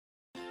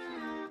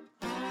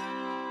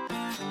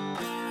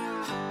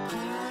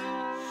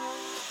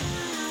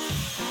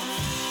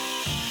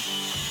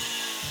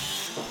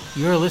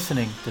You're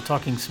listening to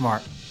Talking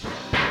Smart.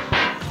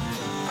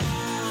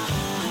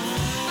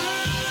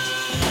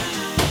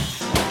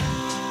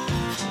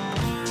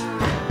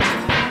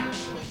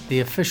 The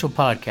official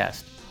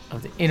podcast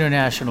of the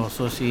International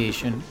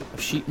Association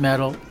of Sheet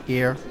Metal,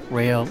 Air,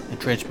 Rail, and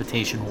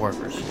Transportation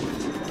Workers.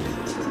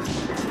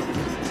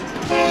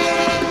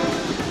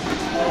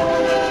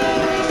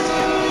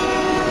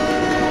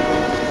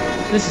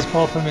 This is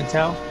Paul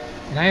Pimentel,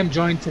 and I am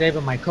joined today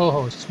by my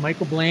co-hosts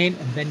Michael Blaine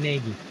and Ben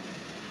Nagy.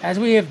 As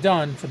we have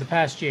done for the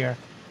past year,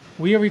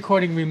 we are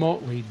recording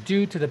remotely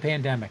due to the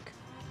pandemic.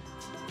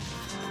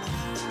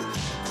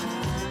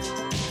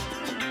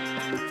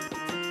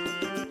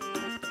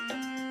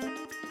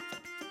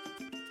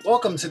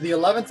 Welcome to the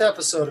 11th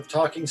episode of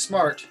Talking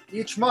Smart.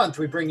 Each month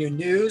we bring you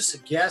news,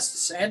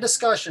 guests, and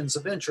discussions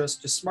of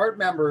interest to smart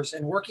members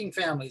and working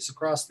families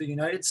across the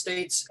United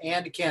States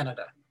and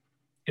Canada.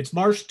 It's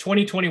March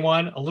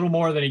 2021, a little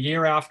more than a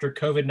year after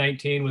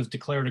COVID-19 was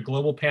declared a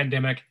global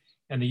pandemic,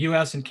 and the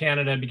US and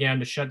Canada began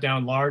to shut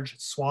down large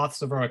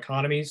swaths of our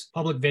economies,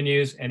 public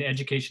venues, and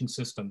education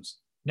systems.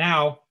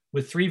 Now,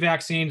 with 3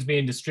 vaccines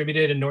being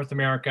distributed in North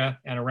America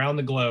and around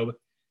the globe,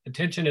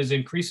 attention is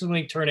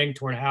increasingly turning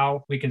toward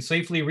how we can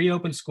safely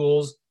reopen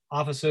schools,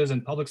 offices,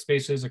 and public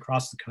spaces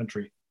across the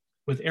country.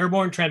 With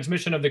airborne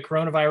transmission of the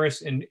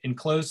coronavirus in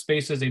enclosed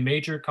spaces a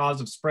major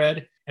cause of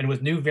spread, and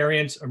with new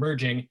variants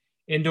emerging,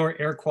 indoor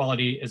air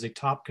quality is a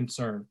top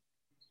concern.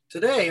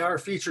 Today, our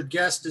featured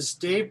guest is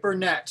Dave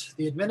Burnett,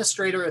 the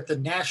administrator at the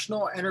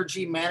National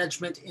Energy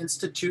Management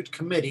Institute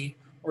Committee,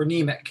 or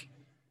NEMIC.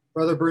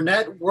 Brother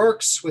Burnett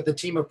works with a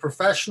team of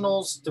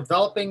professionals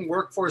developing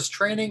workforce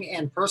training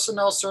and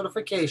personnel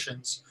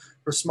certifications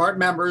for smart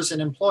members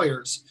and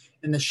employers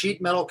in the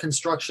sheet metal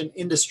construction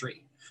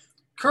industry.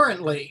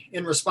 Currently,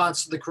 in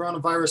response to the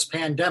coronavirus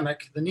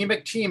pandemic, the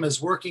NEMIC team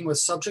is working with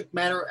subject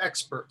matter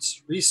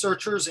experts,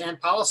 researchers,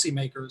 and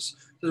policymakers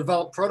to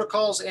develop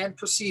protocols and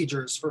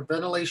procedures for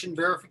ventilation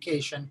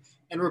verification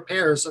and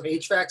repairs of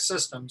HVAC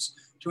systems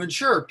to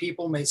ensure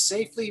people may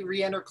safely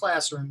re-enter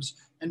classrooms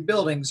and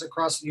buildings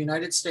across the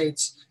United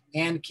States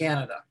and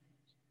Canada.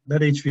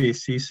 That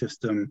HVAC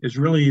system is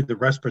really the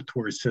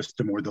respiratory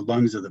system or the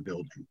lungs of the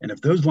building. And if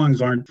those lungs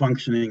aren't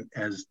functioning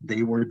as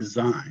they were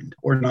designed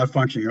or not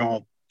functioning at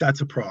all,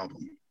 that's a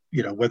problem.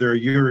 You know, whether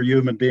you're a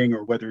human being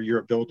or whether you're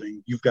a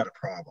building, you've got a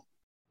problem.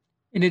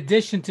 In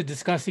addition to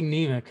discussing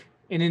NEMIC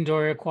and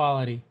indoor air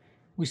quality,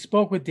 we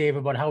spoke with Dave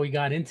about how he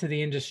got into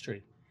the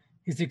industry,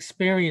 his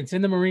experience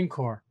in the Marine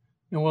Corps,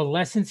 and what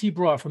lessons he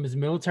brought from his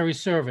military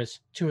service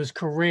to his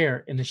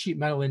career in the sheet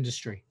metal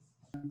industry.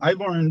 I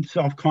learned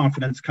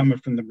self-confidence coming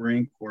from the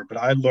Marine Corps, but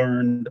I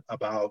learned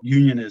about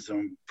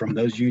unionism from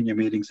those union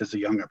meetings as a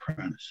young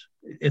apprentice.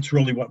 It's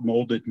really what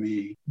molded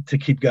me to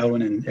keep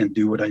going and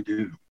do what I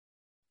do.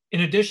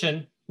 In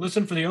addition,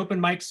 listen for the open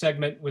mic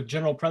segment with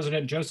General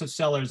President Joseph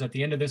Sellers at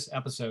the end of this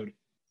episode.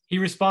 He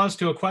responds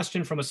to a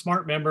question from a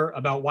SMART member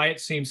about why it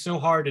seems so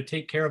hard to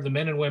take care of the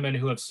men and women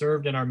who have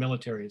served in our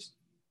militaries.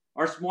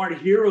 Our Smart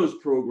Heroes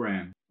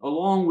program,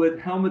 along with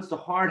Helmets to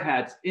Hard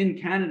Hats in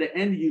Canada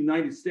and the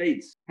United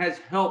States, has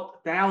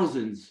helped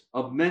thousands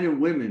of men and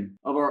women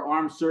of our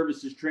armed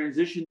services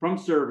transition from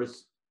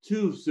service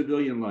to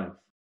civilian life.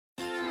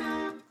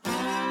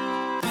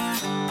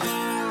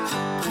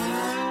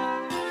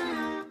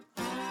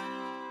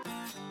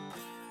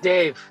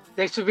 Dave,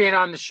 thanks for being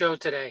on the show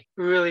today.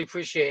 We really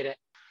appreciate it.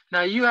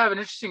 Now, you have an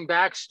interesting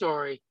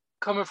backstory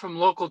coming from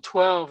Local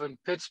 12 in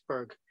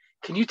Pittsburgh.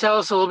 Can you tell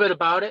us a little bit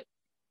about it?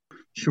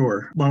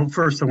 Sure. Well,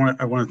 first, I want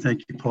to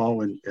thank you,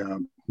 Paul,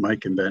 and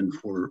Mike and Ben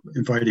for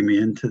inviting me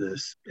into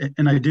this.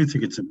 And I do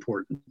think it's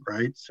important,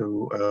 right?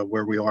 So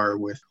where we are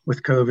with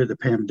COVID, the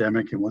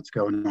pandemic, and what's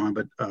going on.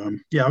 But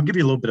I'll give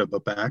you a little bit of a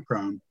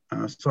background.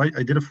 So I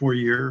did a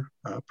 4-year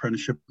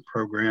apprenticeship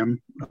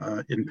program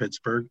in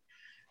Pittsburgh,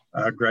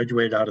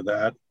 graduated out of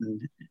that.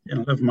 And a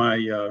lot of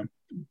my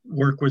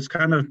work was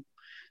kind of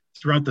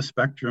throughout the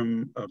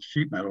spectrum of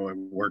sheet metal. I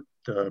worked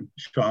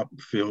shop,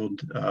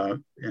 field,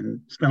 and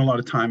spent a lot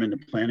of time in the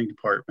planning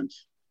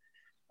departments.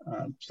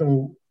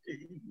 So,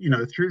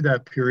 through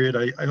that period,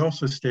 I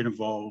also stayed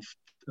involved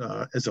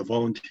as a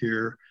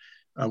volunteer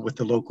with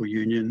the local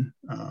union,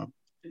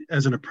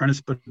 as an apprentice,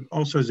 but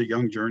also as a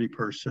young journey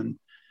person.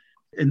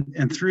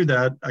 And through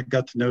that, I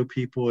got to know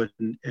people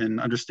and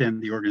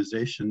understand the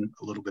organization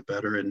a little bit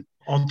better. And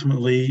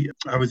ultimately,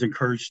 I was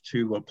encouraged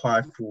to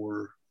apply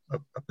for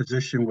a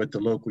position with the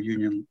local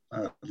union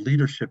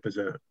leadership as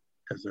a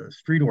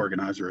street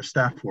organizer, a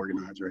staff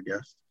organizer, I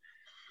guess.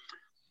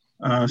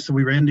 So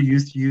we ran the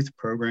youth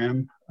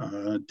program,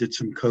 did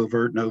some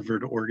covert and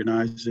overt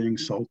organizing,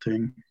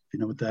 salting, if you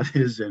know what that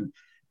is, and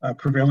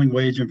prevailing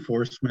wage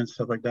enforcement,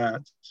 stuff like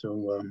that.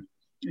 So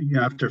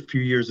after a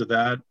few years of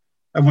that,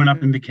 I went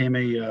up and became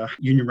a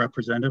union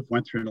representative,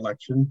 went through an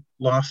election,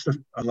 lost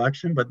the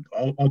election, but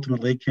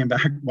ultimately came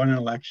back, won an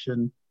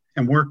election,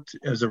 and worked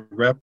as a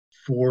rep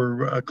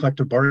for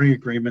collective bargaining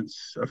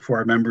agreements for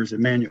our members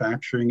in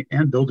manufacturing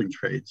and building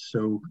trades.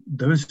 So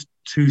those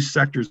two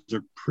sectors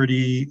are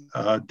pretty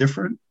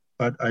different,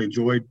 but I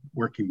enjoyed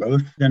working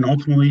both. Then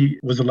ultimately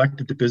was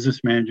elected to business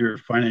manager,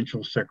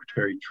 financial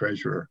secretary,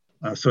 treasurer.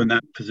 So in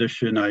that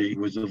position, I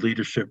was the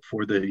leadership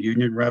for the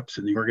union reps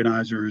and the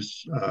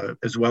organizers,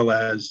 as well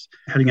as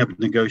heading up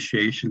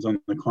negotiations on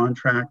the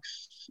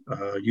contracts,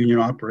 union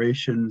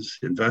operations,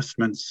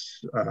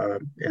 investments,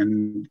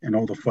 and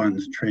all the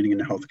funds, training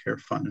and healthcare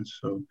funds.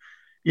 So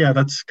yeah,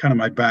 that's kind of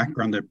my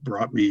background that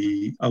brought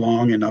me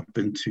along and up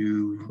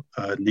into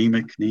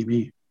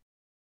NEMIC.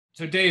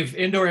 So Dave,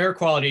 indoor air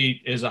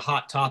quality is a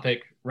hot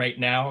topic right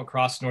now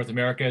across North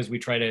America as we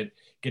try to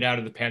get out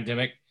of the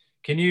pandemic.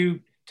 Can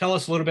you tell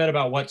us a little bit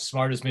about what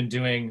SMART has been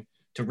doing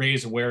to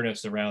raise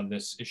awareness around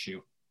this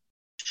issue?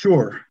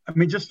 Sure. I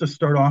mean, just to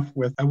start off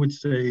with, I would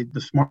say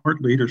the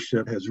SMART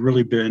leadership has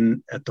really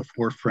been at the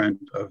forefront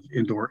of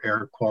indoor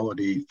air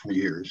quality for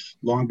years,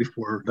 long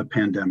before the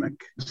pandemic.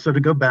 So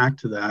to go back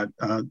to that,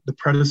 the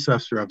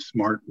predecessor of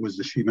SMART was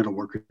the Sheet Metal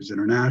Workers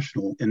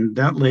International. And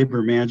that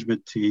labor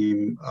management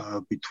team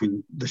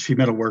between the sheet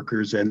metal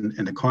workers and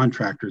the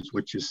contractors,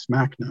 which is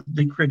SMACNA,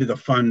 they created a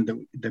fund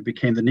that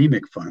became the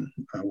NEMIC Fund,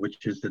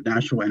 which is the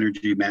National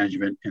Energy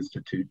Management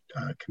Institute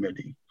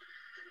Committee.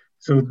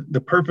 So the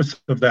purpose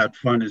of that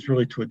fund is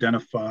really to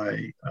identify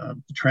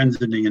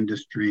trends in the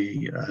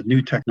industry,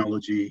 new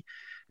technology,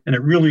 and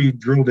it really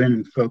drilled in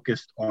and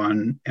focused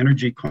on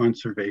energy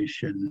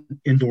conservation,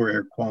 indoor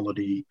air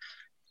quality,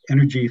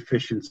 energy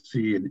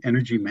efficiency, and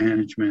energy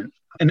management.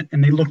 And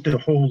they looked at the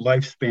whole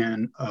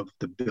lifespan of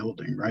the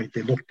building, right?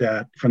 They looked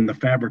at from the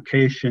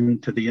fabrication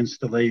to the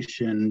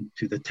installation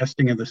to the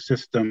testing of the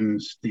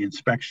systems, the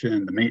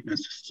inspection, the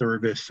maintenance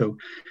service. So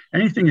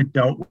anything that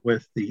dealt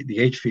with the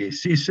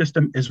HVAC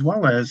system, as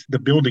well as the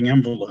building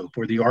envelope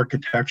or the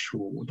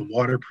architectural, the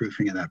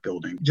waterproofing of that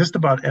building. Just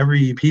about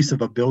every piece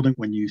of a building,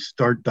 when you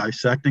start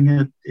dissecting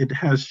it, it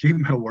has sheet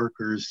metal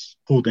workers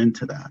pulled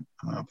into that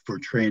for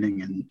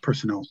training and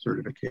personnel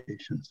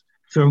certifications.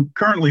 So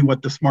currently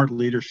what the SMART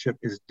leadership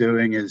is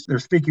doing is they're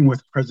speaking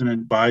with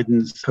President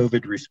Biden's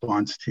COVID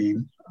response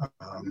team,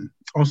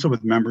 also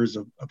with members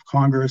of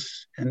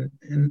Congress and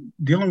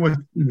dealing with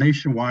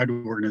nationwide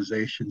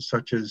organizations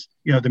such as,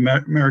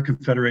 the American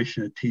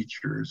Federation of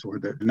Teachers or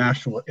the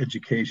National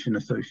Education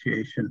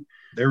Association.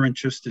 Their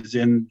interest is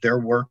in their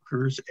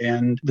workers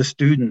and the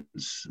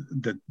students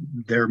that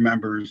their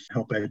members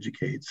help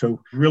educate.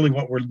 So really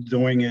what we're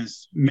doing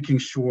is making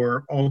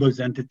sure all those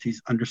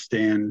entities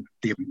understand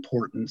the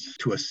importance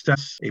to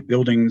assess a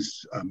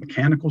building's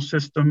mechanical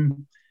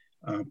system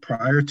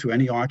prior to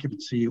any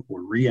occupancy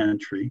or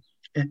reentry,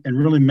 and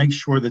really make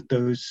sure that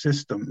those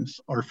systems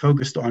are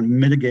focused on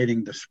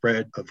mitigating the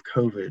spread of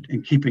COVID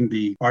and keeping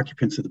the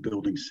occupants of the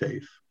building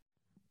safe.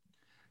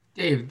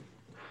 Dave,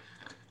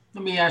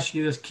 let me ask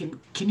you this.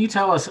 Can you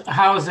tell us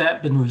how has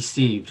that been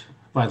received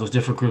by those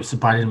different groups, the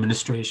Biden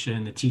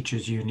administration, the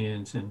teachers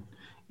unions, and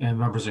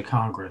members of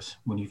Congress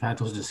when you've had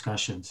those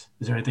discussions?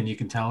 Is there anything you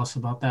can tell us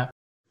about that?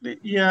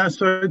 Yeah,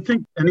 so I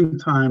think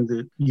anytime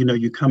that,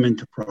 you come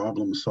into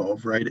problem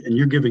solve, right, and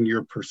you're giving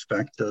your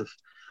perspective,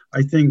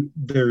 I think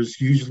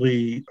there's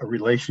usually a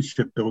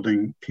relationship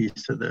building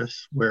piece to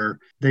this where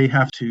they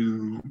have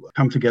to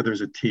come together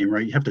as a team,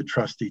 right? You have to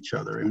trust each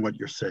other in what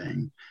you're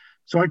saying.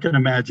 So I can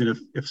imagine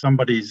if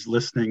somebody's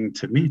listening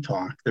to me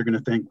talk, they're going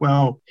to think,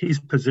 well, he's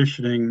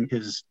positioning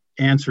his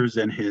answers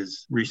and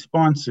his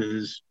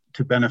responses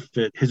to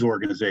benefit his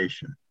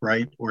organization,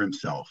 right? Or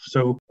himself.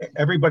 So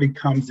everybody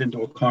comes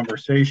into a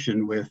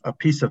conversation with a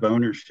piece of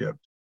ownership.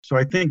 So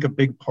I think a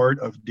big part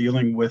of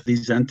dealing with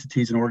these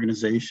entities and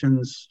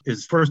organizations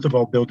is, first of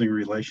all, building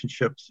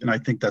relationships. And I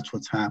think that's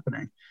what's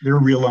happening. They're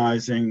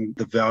realizing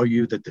the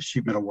value that the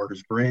sheet metal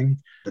workers bring,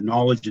 the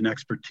knowledge and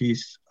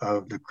expertise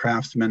of the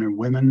craftsmen and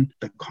women,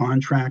 the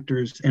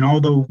contractors. And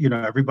although,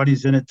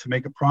 everybody's in it to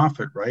make a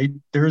profit, right?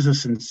 There is a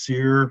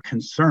sincere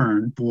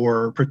concern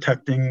for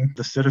protecting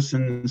the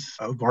citizens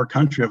of our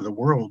country, of the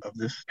world, of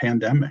this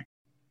pandemic.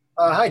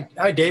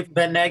 Hi, Dave.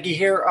 Ben Nagy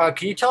here.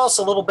 Can you tell us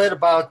a little bit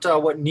about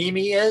what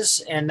NEMI is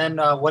and then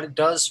what it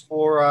does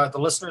for the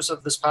listeners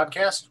of this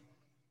podcast?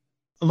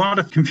 A lot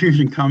of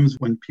confusion comes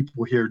when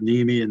people hear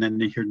NEMI and then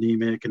they hear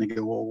NEMIC and they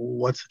go, well,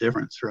 what's the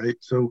difference, right?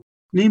 So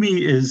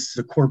NEMI is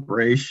a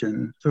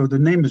corporation. So the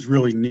name is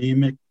really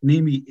NEMIC.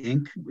 NEMI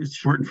Inc. is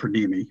shortened for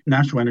NEMI,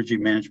 National Energy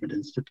Management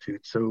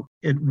Institute. So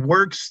it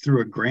works through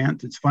a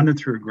grant. It's funded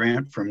through a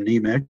grant from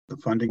NEMIC, the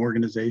funding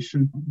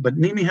organization. But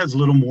NEMI has a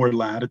little more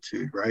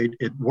latitude, right?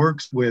 It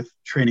works with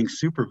training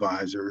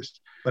supervisors,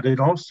 but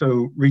it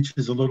also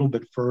reaches a little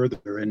bit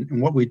further.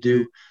 And what we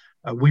do,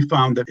 we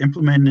found that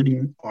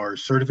implementing our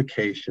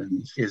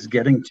certifications is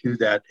getting to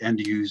that end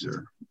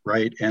user,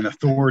 right? And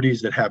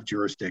authorities that have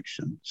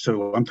jurisdiction.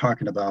 So I'm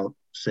talking about,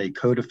 say,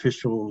 code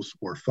officials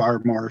or fire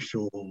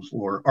marshals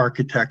or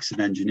architects and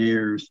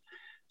engineers.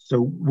 So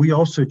we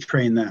also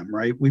train them,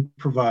 right? We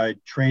provide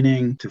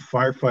training to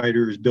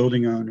firefighters,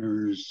 building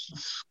owners,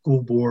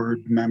 school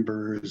board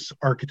members,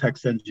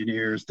 architects,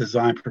 engineers,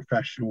 design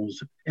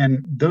professionals.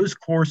 And those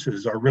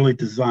courses are really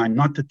designed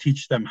not to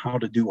teach them how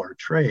to do our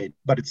trade,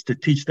 but it's to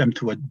teach them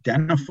to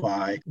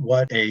identify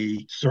what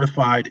a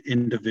certified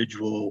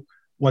individual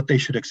what they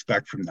should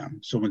expect from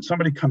them. So when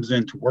somebody comes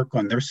in to work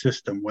on their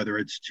system, whether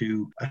it's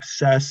to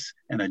assess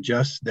and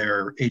adjust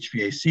their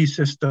HVAC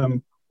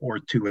system or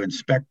to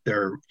inspect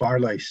their fire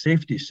life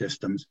safety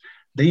systems,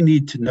 they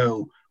need to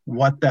know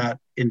what that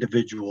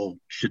individual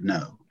should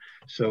know.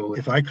 So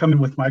if I come in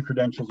with my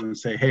credentials and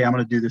say, hey, I'm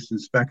going to do this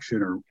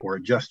inspection or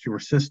adjust your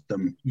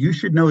system, you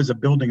should know as a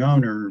building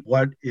owner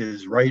what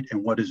is right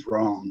and what is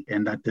wrong,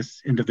 and that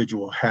this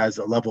individual has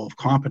a level of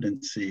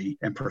competency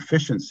and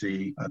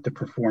proficiency to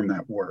perform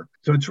that work.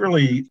 So it's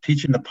really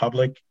teaching the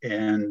public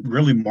and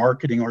really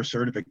marketing our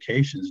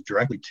certifications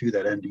directly to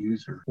that end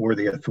user or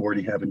the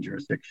authority having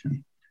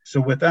jurisdiction. So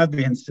with that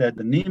being said,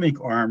 the NEMIC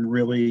arm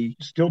really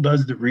still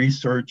does the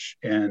research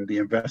and the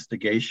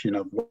investigation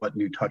of what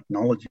new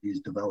technology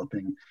is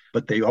developing,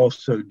 but they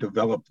also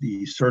develop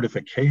the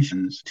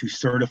certifications to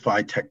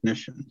certify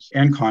technicians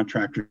and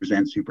contractors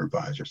and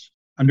supervisors.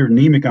 Under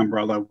NEMIC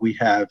umbrella, we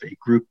have a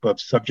group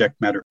of subject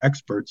matter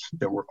experts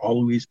that we're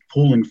always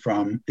pulling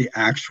from the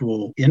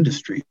actual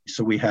industry.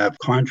 So we have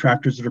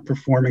contractors that are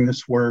performing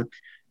this work,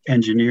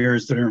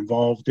 engineers that are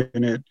involved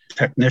in it,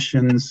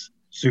 technicians,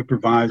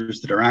 supervisors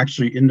that are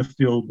actually in the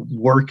field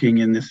working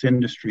in this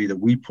industry, that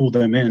we pull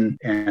them in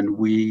and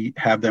we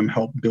have them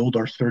help build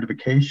our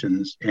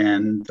certifications.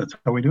 And that's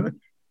how we do it.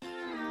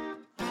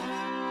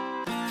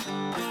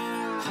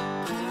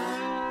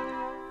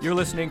 You're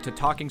listening to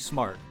Talking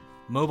Smart.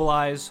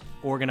 Mobilize,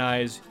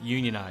 organize,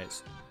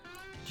 unionize.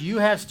 Do you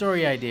have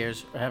story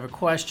ideas or have a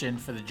question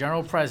for the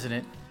General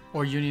President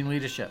or union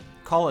leadership?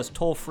 Call us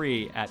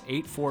toll-free at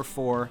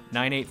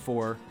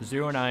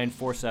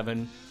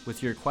 844-984-0947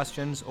 with your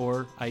questions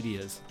or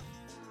ideas.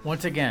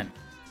 Once again,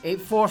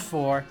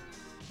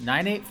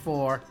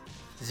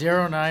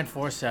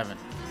 844-984-0947.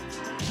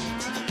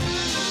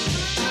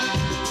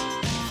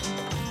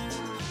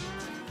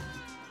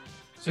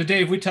 So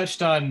Dave, we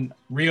touched on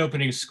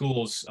reopening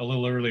schools a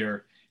little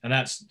earlier, and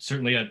that's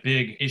certainly a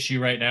big issue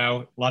right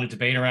now. A lot of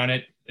debate around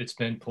it. It's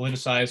been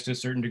politicized to a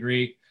certain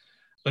degree.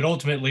 But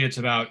ultimately, it's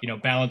about,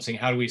 balancing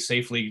how do we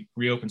safely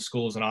reopen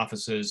schools and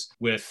offices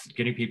with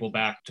getting people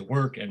back to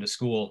work and to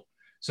school.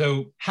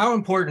 So how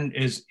important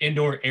is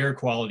indoor air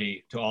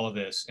quality to all of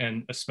this,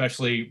 and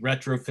especially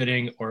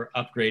retrofitting or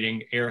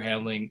upgrading air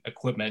handling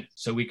equipment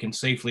so we can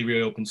safely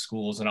reopen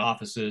schools and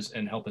offices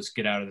and help us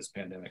get out of this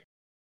pandemic?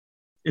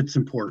 It's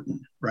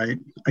important, right?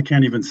 I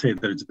can't even say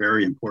that it's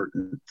very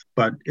important,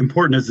 but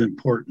important is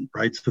important,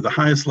 right? So the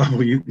highest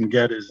level you can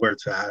get is where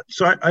it's at.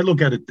 So I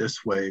look at it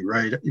this way,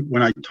 right?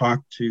 When I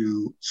talk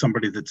to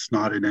somebody that's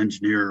not an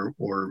engineer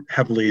or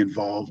heavily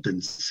involved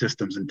in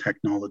systems and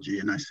technology,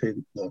 and I say,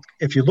 look,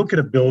 if you look at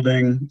a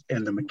building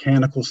and the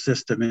mechanical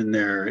system in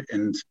there,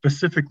 and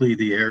specifically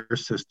the air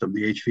system,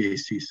 the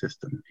HVAC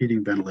system,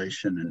 heating,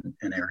 ventilation,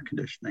 and air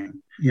conditioning,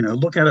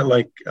 look at it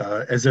like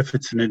as if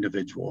it's an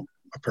individual,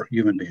 a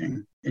human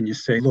being, and you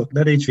say, look,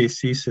 that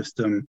HVAC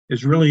system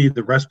is really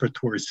the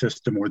respiratory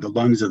system or the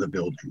lungs of the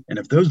building. And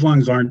if those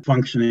lungs aren't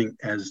functioning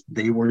as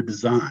they were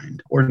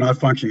designed or not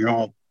functioning at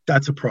all,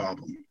 that's a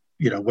problem.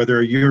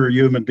 Whether you're a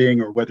human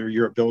being or whether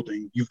you're a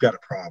building, you've got a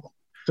problem.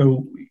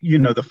 So,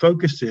 the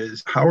focus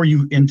is, how are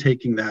you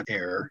intaking that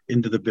air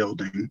into the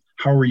building?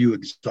 How are you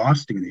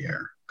exhausting the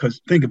air?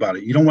 Because think about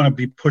it, you don't want to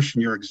be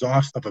pushing your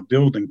exhaust of a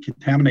building,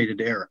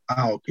 contaminated air,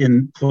 out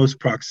in close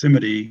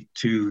proximity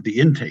to the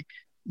intake.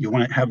 You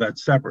want to have that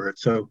separate.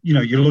 So,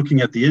 you're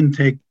looking at the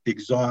intake, the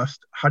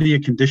exhaust. How do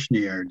you condition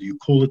the air? Do you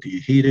cool it? Do you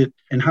heat it?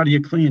 And how do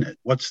you clean it?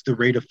 What's the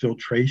rate of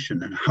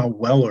filtration and how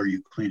well are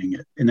you cleaning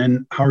it? And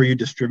then how are you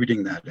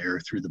distributing that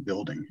air through the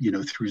building,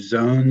 through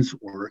zones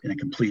or in a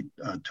complete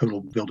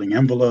total building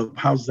envelope?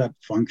 How's that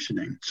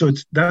functioning? So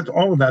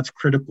all of that's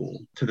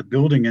critical to the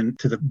building and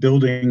to the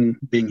building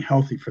being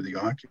healthy for the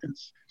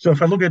occupants. So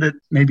if I look at it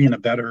maybe in a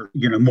better,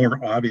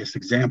 more obvious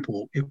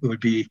example, it would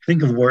be,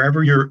 think of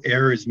wherever your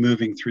air is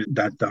moving through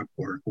that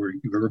ductwork or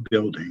your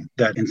building,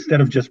 that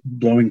instead of just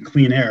blowing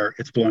clean air,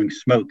 it's blowing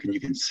smoke and you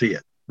can see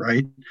it,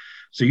 right?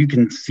 So you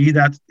can see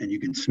that and you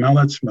can smell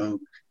that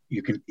smoke.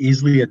 You can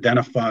easily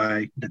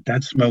identify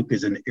that smoke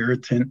is an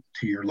irritant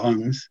to your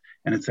lungs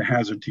and it's a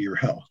hazard to your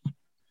health.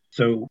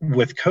 So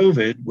with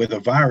COVID, with a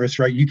virus,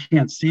 right, you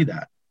can't see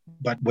that.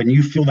 But when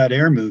you feel that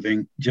air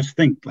moving, just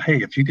think,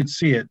 hey, if you could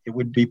see it, it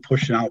would be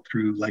pushing out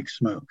through like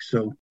smoke.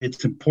 So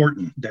it's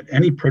important that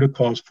any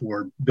protocols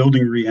for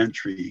building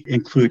reentry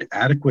include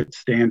adequate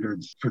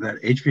standards for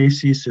that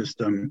HVAC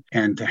system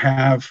and to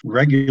have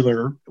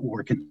regular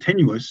or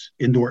continuous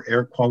indoor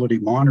air quality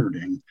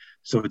monitoring.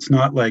 So it's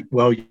not like,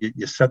 well,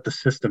 you set the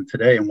system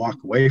today and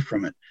walk away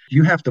from it.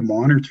 You have to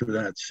monitor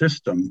that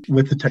system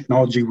with the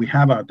technology we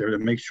have out there to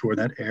make sure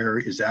that air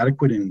is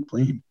adequate and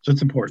clean. So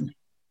it's important.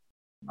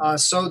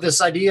 So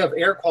this idea of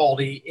air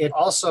quality, it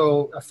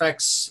also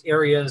affects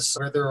areas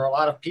where there are a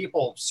lot of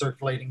people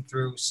circulating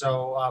through.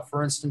 So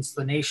for instance,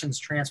 the nation's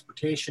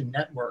transportation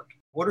network.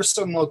 What are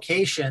some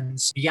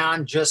locations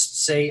beyond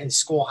just, say, a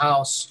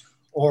schoolhouse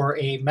or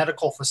a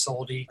medical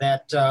facility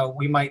that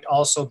we might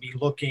also be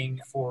looking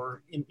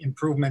for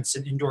improvements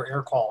in indoor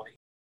air quality?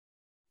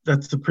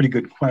 That's a pretty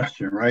good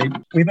question, right?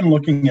 We've been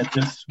looking at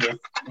this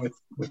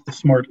with the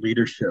smart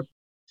leadership.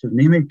 So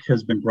NEMIC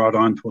has been brought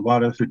on to a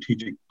lot of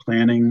strategic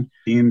planning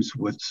teams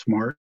with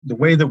SMART. The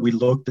way that we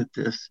looked at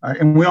this,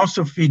 and we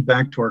also feed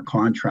back to our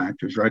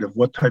contractors, right, of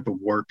what type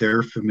of work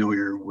they're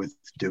familiar with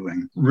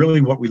doing. Really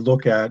what we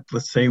look at,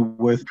 let's say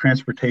with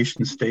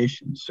transportation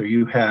stations. So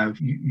you have,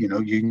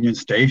 Union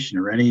Station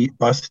or any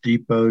bus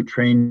depot,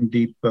 train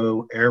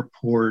depot,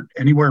 airport,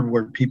 anywhere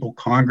where people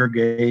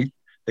congregate.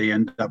 They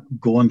end up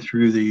going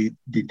through the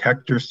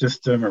detector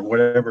system or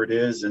whatever it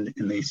is, and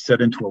they set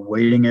into a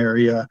waiting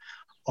area.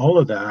 All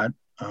of that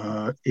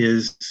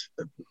is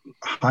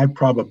high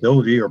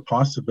probability or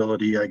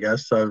possibility, I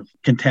guess, of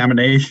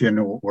contamination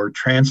or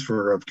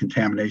transfer of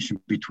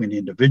contamination between the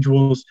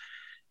individuals.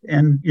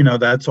 And,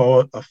 that's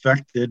all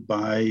affected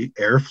by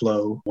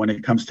airflow when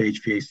it comes to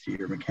HVAC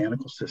or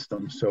mechanical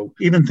systems. So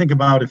even think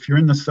about if you're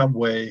in the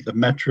subway, the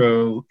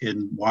metro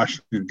in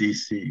Washington,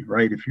 D.C.,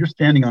 right? If you're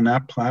standing on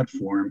that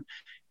platform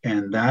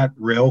and that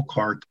rail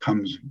car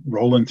comes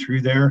rolling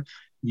through there,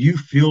 you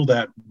feel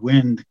that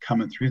wind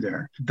coming through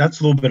there. That's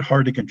a little bit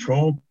hard to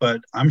control,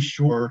 but I'm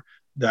sure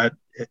that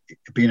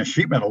being a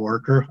sheet metal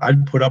worker,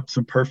 I'd put up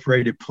some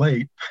perforated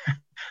plate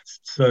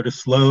so to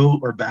slow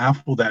or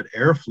baffle that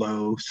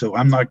airflow, so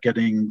I'm not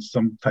getting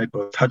some type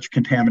of touch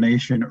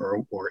contamination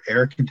or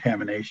air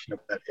contamination of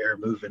that air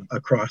moving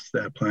across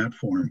that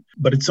platform.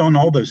 But it's on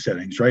all those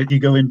settings, right? You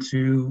go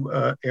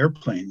into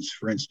airplanes,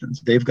 for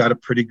instance, they've got a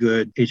pretty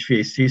good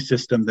HVAC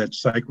system that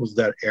cycles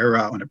that air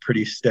out on a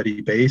pretty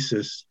steady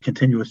basis,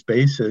 continuous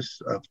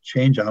basis of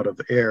change out of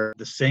air.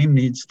 The same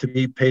needs to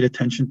be paid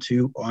attention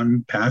to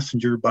on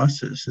passenger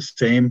buses. The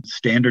same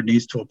standard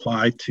needs to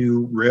apply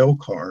to rail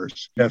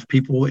cars. You have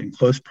people in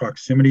close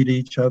proximity to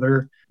each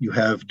other. You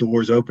have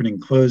doors opening,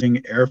 closing,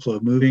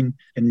 airflow moving,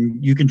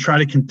 and you can try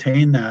to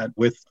contain that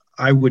with,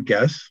 I would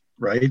guess,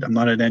 right? I'm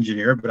not an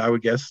engineer, but I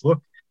would guess,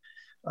 look,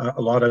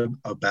 a lot of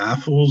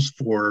baffles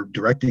for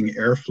directing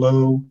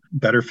airflow,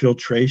 better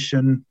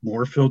filtration,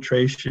 more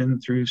filtration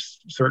through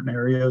certain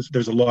areas.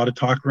 There's a lot of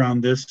talk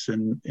around this,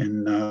 and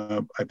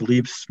I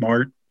believe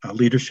SMART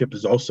leadership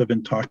has also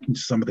been talking to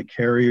some of the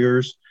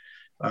carriers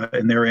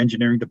and their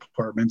engineering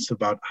departments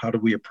about how do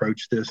we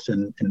approach this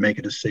and make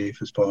it as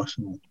safe as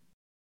possible.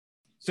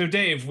 So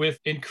Dave, with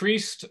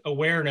increased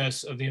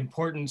awareness of the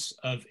importance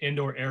of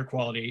indoor air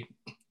quality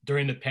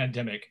during the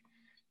pandemic,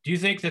 do you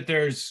think that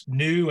there's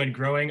new and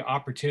growing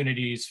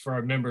opportunities for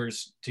our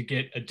members to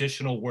get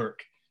additional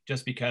work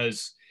just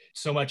because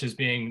so much is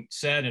being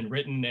said and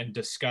written and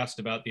discussed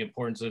about the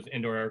importance of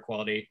indoor air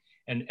quality?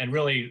 And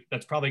really,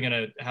 that's probably going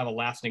to have a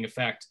lasting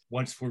effect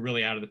once we're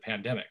really out of the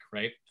pandemic,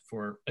 right?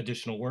 For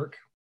additional work.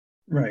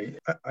 Right.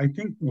 I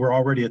think we're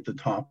already at the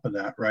top of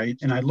that, right?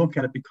 And I look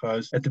at it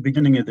because at the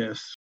beginning of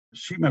this,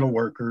 sheet metal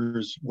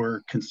workers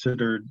were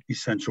considered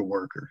essential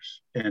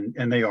workers,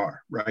 and they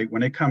are, right?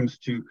 When it comes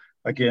to,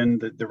 again,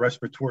 the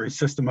respiratory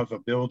system of a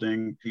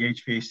building, the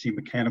HVAC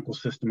mechanical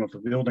system of a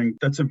building,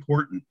 that's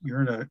important.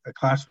 You're in a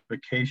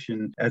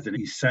classification as an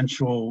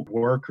essential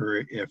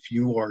worker if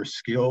you are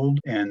skilled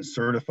and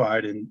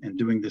certified in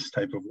doing this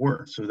type of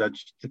work. So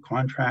that's the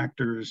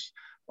contractors,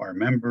 our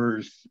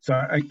members. So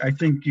I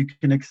think you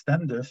can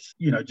extend this,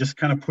 just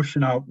kind of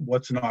pushing out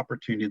what's an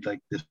opportunity like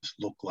this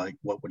look like,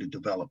 what would it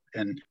develop?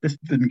 And this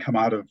didn't come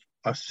out of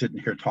us sitting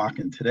here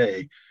talking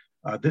today.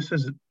 This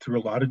is through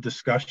a lot of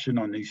discussion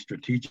on these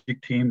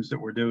strategic teams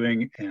that we're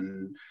doing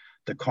and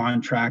the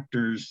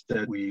contractors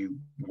that we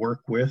work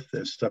with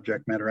as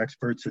subject matter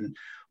experts. And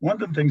one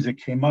of the things that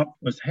came up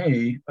was,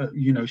 hey,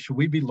 should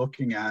we be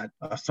looking at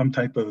some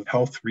type of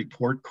health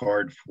report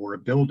card for a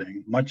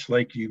building, much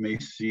like you may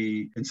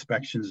see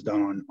inspections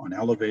done on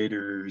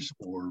elevators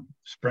or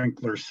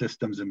sprinkler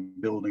systems in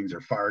buildings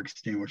or fire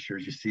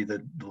extinguishers. You see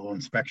the little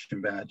inspection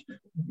badge.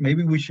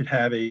 Maybe we should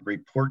have a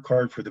report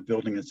card for the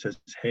building that says,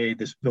 hey,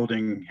 this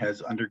building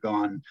has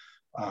undergone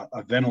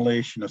a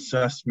ventilation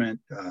assessment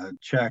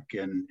check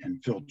and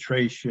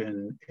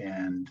filtration.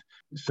 And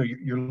so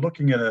you're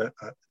looking at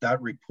that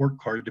report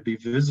card to be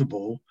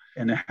visible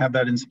and to have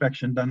that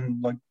inspection done,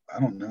 like, I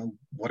don't know,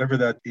 whatever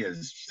that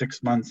is,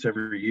 6 months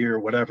every year,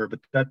 whatever, but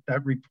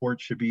that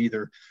report should be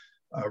either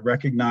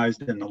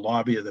recognized in the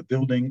lobby of the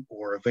building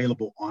or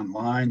available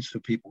online so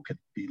people could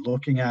be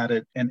looking at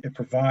it. And it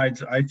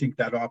provides, I think,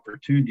 that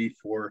opportunity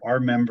for our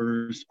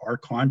members, our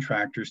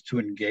contractors to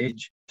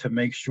engage to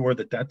make sure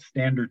that that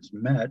standard's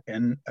met.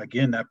 And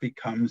again, that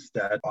becomes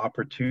that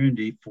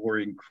opportunity for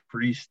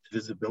increased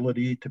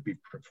visibility to be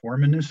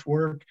performing this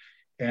work.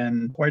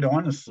 And quite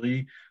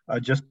honestly,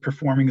 just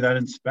performing that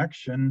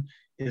inspection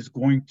is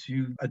going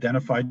to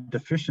identify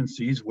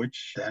deficiencies,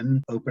 which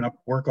then open up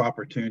work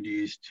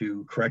opportunities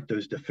to correct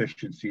those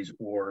deficiencies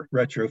or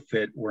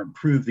retrofit or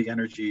improve the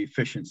energy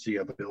efficiency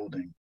of a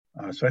building.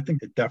 So I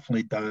think it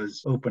definitely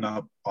does open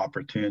up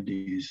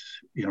opportunities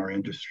in our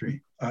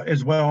industry.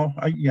 As well,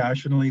 I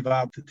shouldn't leave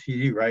out the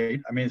TD,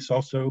 right? I mean, it's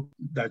also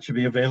that should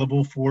be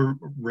available for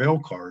rail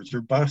cars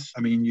or bus.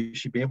 I mean, you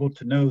should be able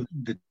to know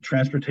the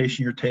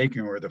transportation you're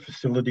taking or the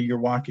facility you're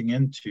walking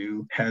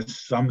into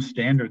has some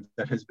standard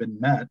that has been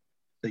met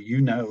that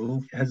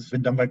has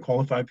been done by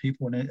qualified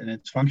people and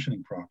it's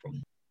functioning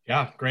properly.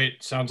 Yeah,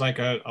 great. Sounds like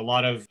a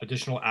lot of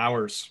additional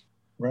hours.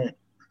 Right.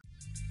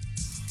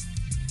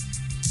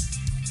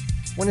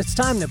 When it's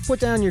time to put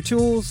down your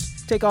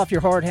tools, take off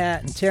your hard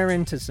hat, and tear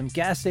into some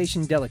gas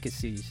station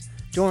delicacies,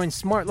 join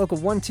Smart Local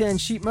 110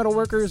 sheet metal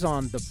workers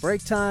on the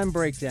Break Time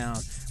Breakdown,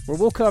 where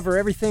we'll cover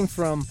everything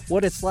from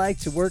what it's like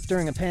to work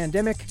during a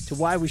pandemic to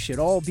why we should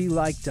all be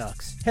like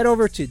ducks. Head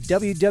over to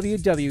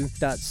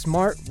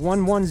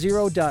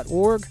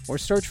www.smart110.org or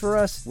search for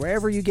us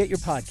wherever you get your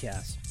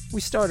podcasts.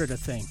 We started a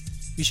thing.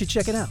 You should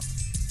check it out.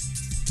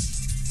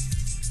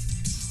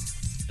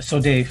 So,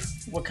 Dave,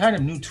 what kind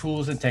of new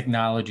tools and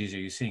technologies are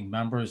you seeing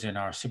members and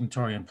our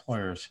signatory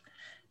employers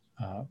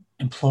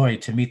employ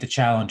to meet the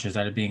challenges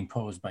that are being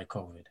posed by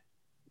COVID?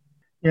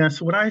 Yeah,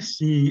 so what I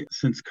see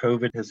since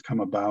COVID has come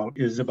about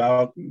is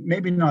about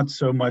maybe not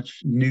so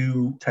much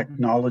new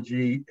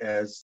technology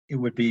as it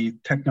would be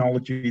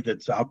technology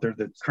that's out there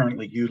that's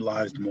currently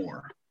utilized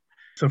more.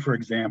 So for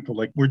example,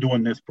 like we're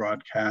doing this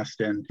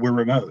broadcast and we're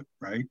remote,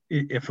 right?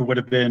 If it would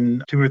have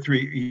been 2 or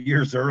 3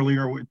 years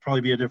earlier, it would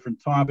probably be a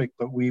different topic,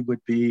 but we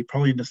would be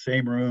probably in the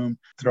same room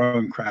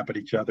throwing crap at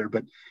each other.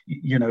 But,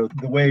 the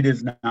way it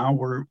is now,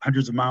 we're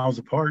hundreds of miles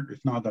apart, if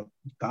not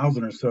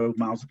 1,000 or so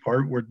miles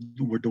apart. We're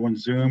doing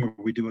Zoom or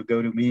we do a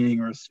GoToMeeting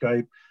or a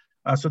Skype.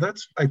 So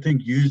that's, I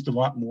think, used a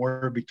lot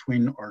more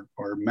between our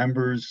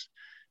members,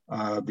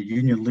 the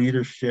union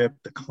leadership,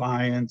 the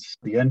clients,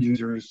 the end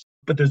users.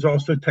 But there's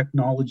also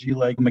technology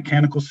like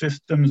mechanical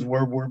systems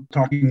where we're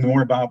talking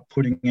more about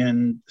putting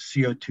in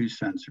CO2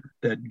 sensor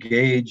that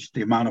gauge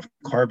the amount of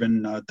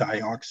carbon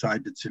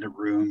dioxide that's in a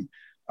room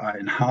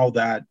and how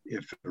that,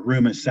 if the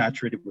room is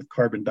saturated with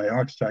carbon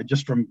dioxide,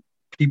 just from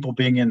people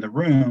being in the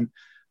room,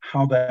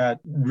 how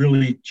that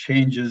really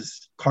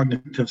changes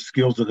cognitive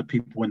skills of the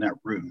people in that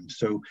room.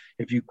 So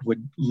if you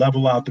would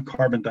level out the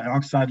carbon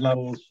dioxide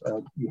levels,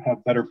 you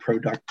have better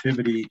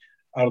productivity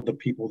out of the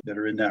people that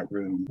are in that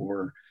room,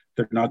 or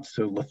they're not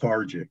so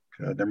lethargic.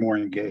 They're more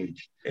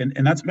engaged.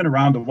 And that's been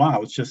around a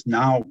while. It's just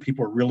now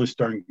people are really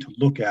starting to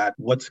look at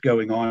what's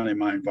going on in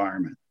my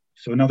environment.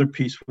 So another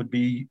piece would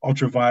be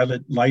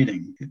ultraviolet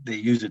lighting. They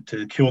use it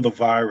to kill the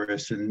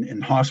virus,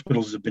 and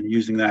hospitals have been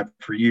using that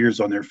for years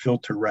on their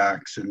filter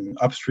racks and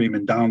upstream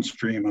and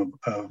downstream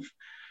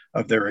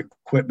of their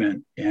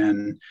equipment.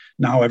 And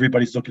now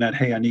everybody's looking at,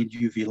 hey, I need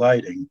UV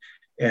lighting.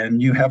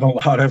 And you have a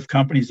lot of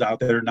companies out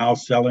there now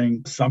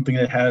selling something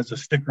that has a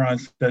sticker on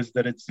that says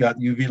that it's got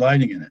UV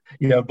lighting in it.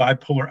 You have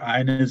bipolar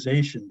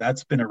ionization.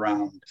 That's been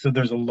around. So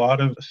there's a lot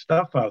of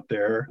stuff out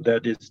there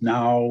that is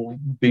now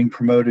being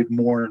promoted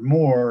more and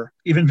more.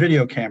 Even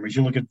video cameras.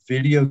 You look at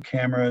video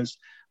cameras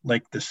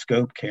like the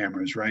scope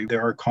cameras, right?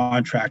 There are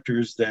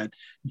contractors that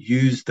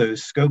use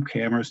those scope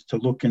cameras to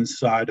look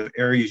inside of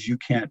areas you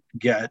can't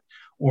get,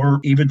 or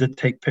even to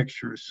take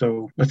pictures.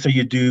 So let's say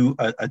you do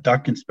a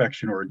duct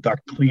inspection or a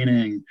duct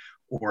cleaning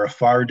or a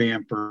fire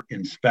damper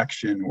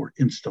inspection or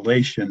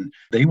installation.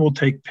 They will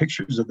take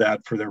pictures of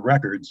that for their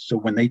records. So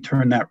when they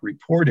turn that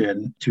report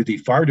in to the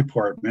fire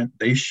department,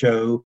 they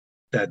show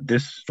that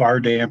this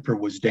fire damper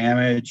was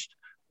damaged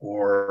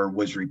or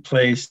was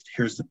replaced.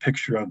 Here's the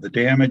picture of the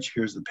damage.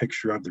 Here's the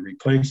picture of the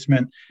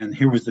replacement. And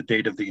here was the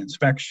date of the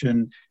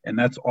inspection. And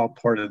that's all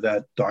part of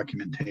that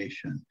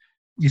documentation.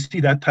 You see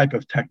that type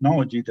of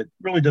technology that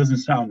really doesn't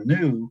sound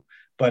new,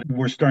 but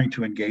we're starting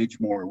to engage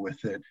more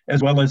with it,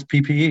 as well as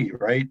PPE,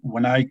 right?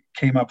 When I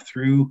came up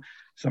through,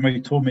 somebody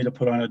told me to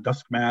put on a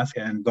dust mask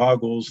and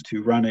goggles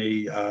to run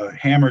a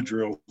hammer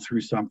drill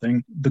through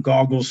something. The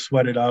goggles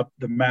sweated up.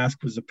 The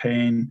mask was a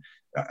pain.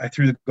 I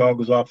threw the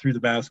goggles off, threw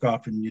the mask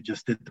off, and you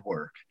just did the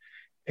work.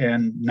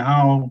 And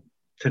now,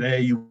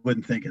 today, you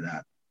wouldn't think of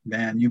that.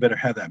 Man, you better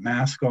have that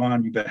mask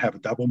on. You better have a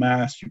double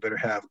mask. You better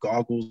have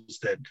goggles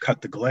that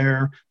cut the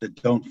glare,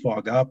 that don't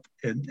fog up.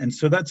 And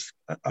so that's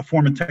a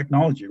form of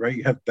technology, right?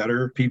 You have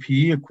better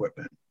PPE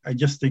equipment. I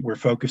just think we're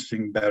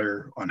focusing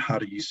better on how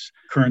to use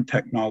current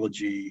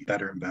technology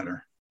better and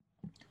better.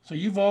 So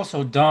you've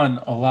also done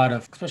a lot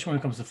of, especially when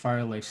it comes to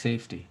fire life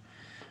safety.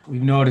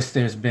 We've noticed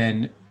there's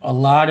been a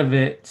lot of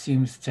it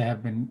seems to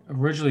have been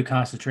originally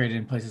concentrated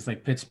in places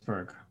like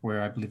Pittsburgh,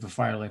 where I believe the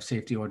fire life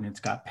safety ordinance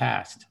got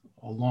passed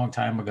a long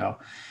time ago.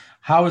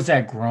 How has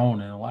that grown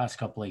in the last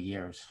couple of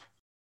years?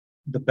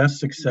 The best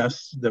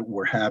success that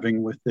we're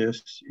having with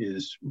this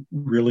is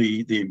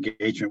really the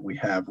engagement we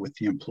have with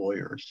the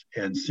employers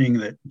and seeing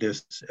that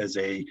this as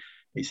a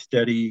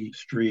steady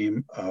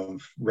stream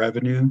of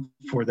revenue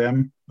for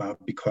them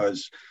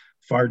because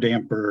fire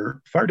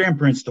damper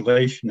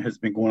installation has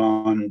been going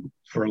on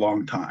for a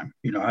long time.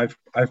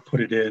 I've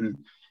put it in,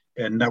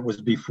 and that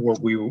was before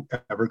we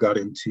ever got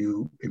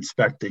into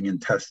inspecting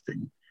and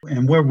testing.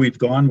 And where we've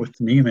gone with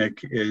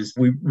NEMIC is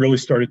we really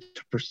started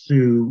to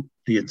pursue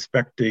the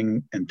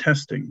inspecting and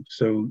testing.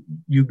 So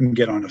you can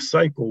get on a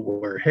cycle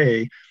where,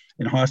 hey,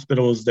 in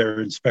hospitals,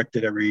 they're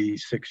inspected every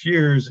 6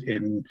 years.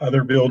 In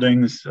other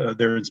buildings,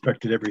 they're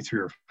inspected every 3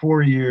 or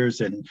 4 years.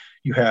 And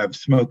you have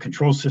smoke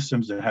control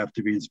systems that have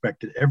to be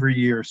inspected every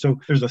year. So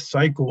there's a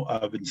cycle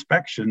of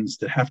inspections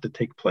that have to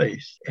take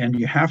place. And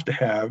you have to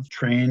have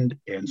trained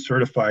and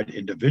certified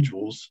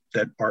individuals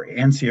that are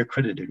ANSI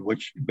accredited,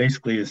 which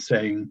basically is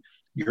saying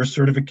your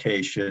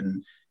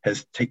certification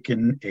has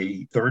taken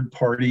a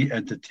third-party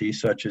entity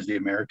such as the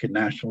American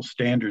National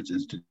Standards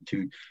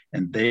Institute,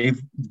 and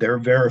they're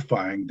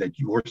verifying that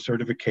your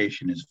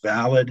certification is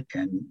valid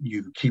and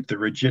you keep the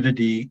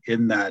rigidity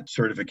in that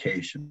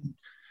certification.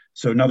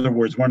 So in other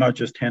words, we're not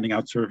just handing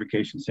out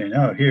certifications saying,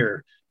 oh,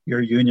 here, you're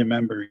a union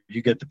member,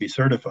 you get to be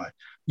certified.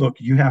 Look,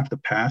 you have to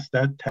pass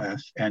that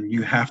test and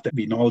you have to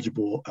be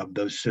knowledgeable of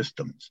those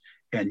systems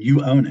and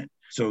you own it.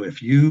 So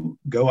if you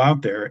go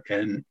out there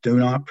and do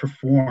not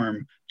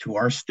perform to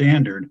our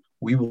standard,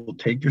 we will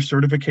take your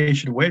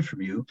certification away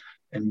from you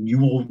and you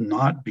will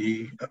not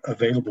be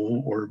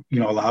available or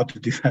allowed to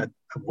do that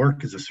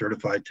work as a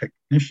certified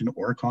technician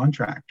or a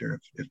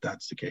contractor if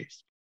that's the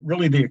case.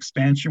 Really, the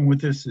expansion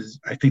with this is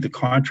I think the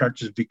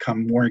contractors have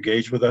become more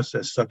engaged with us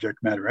as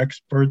subject matter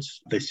experts.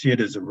 They see it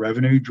as a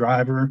revenue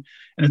driver,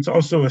 and it's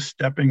also a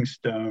stepping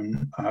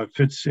stone.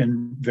 Fits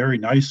in very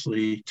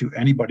nicely to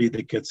anybody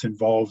that gets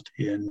involved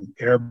in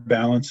air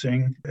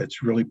balancing.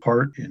 It's really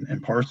part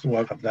and parcel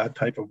of that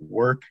type of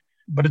work.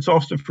 But it's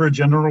also for a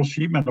general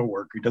sheet metal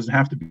worker. He doesn't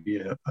have to be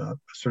a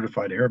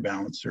certified air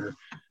balancer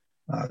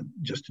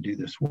just to do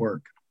this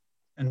work.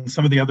 And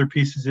some of the other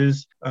pieces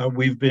is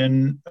we've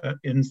been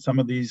in some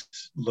of these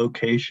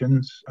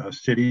locations,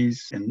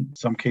 cities, in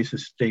some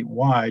cases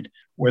statewide,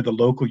 where the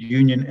local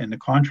union and the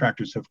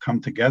contractors have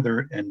come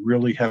together and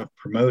really have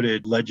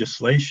promoted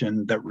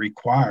legislation that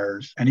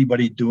requires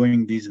anybody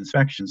doing these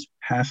inspections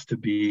has to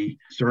be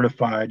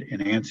certified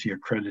and ANSI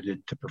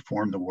accredited to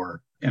perform the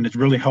work. And it's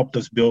really helped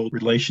us build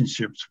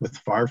relationships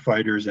with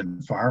firefighters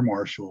and fire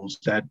marshals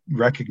that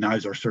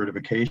recognize our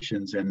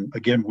certifications. And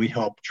again, we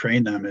help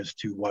train them as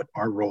to what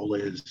our role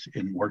is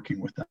in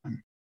working with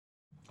them.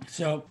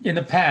 So in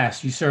the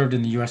past, you served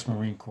in the U.S.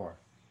 Marine Corps.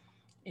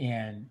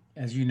 And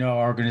as you know,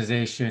 our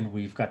organization,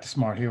 we've got the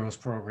Smart Heroes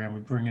program.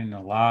 We bring in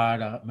a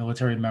lot of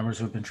military members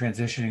who have been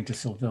transitioning to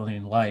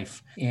civilian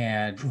life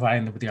and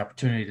providing them with the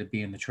opportunity to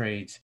be in the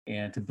trades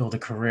and to build a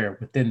career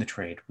within the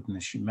trade, within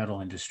the sheet metal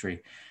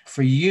industry.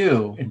 For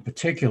you in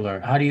particular,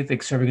 how do you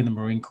think serving in the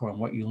Marine Corps and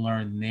what you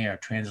learned there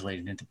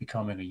translated into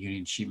becoming a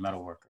union sheet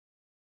metal worker?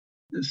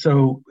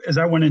 So as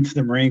I went into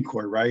the Marine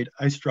Corps, right,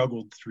 I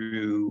struggled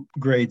through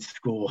grade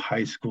school,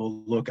 high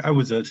school. Look, I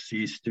was a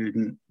C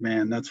student,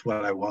 man, that's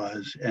what I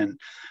was. And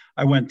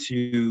I went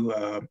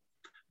to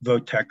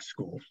VOTech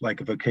school,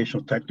 like a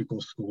vocational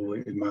technical school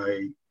in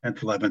my 10th,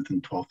 11th,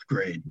 and 12th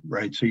grade,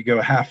 right? So you go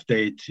a half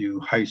day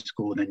to high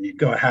school and then you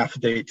go a half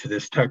day to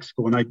this tech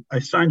school. And I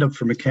signed up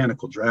for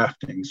mechanical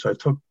drafting. So I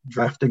took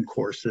drafting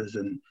courses,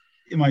 and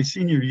in my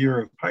senior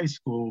year of high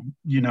school,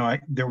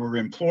 there were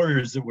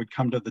employers that would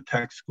come to the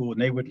tech school and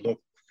they would look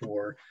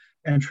for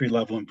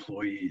entry-level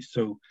employees.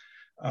 So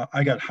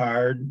I got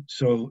hired.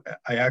 So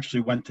I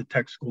actually went to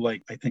tech school, I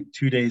think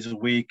 2 days a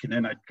week. And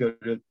then I'd go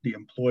to the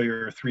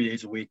employer 3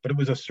 days a week, but it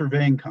was a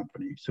surveying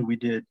company. So we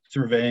did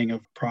surveying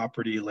of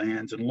property,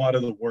 lands, and a lot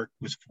of the work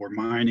was for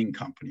mining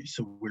companies.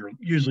 So we were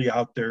usually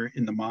out there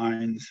in the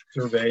mines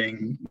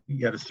surveying.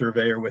 You had a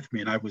surveyor with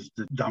me and I was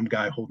the dumb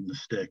guy holding the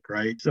stick,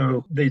 right?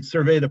 So they'd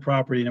survey the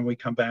property and then we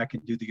come back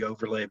and do the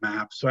overlay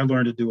maps. So I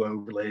learned to do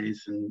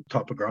overlays and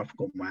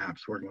topographical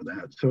maps, working with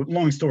that. So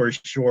long story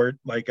short,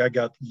 I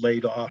got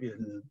laid off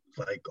in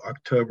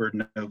October,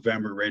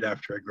 November, right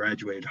after I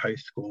graduated high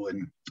school.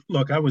 And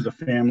look, I was a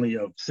family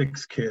of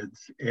 6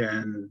 kids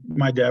and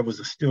my dad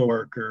was a steel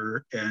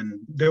worker and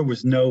there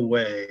was no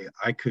way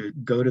I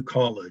could go to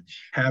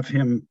college, have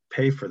him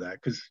pay for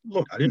that. Because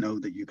look, I didn't know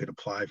that you could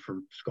apply for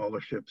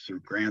scholarships or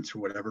grants or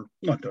whatever.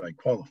 Not that I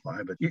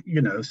qualify, but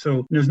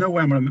so there's no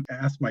way I'm going to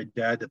ask my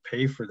dad to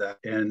pay for that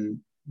and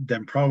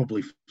then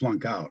probably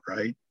flunk out,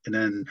 right? And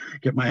then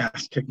get my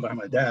ass kicked by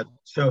my dad.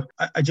 So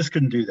I just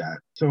couldn't do that.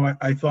 So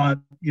I thought,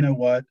 you know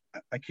what?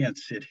 I can't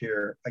sit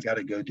here. I got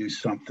to go do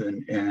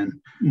something. And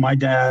my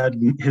dad,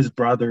 his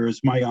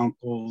brothers, my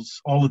uncles,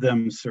 all of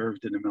them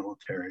served in the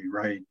military,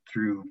 right?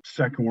 Through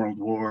Second World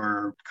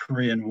War,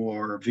 Korean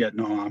War,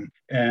 Vietnam.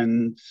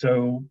 And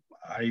so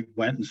I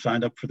went and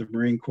signed up for the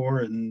Marine Corps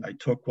and I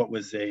took what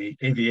was a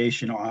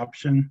aviation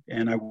option.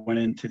 And I went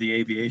into the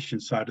aviation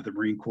side of the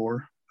Marine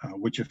Corps.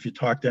 Which if you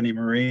talk to any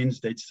Marines,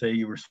 they'd say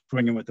you were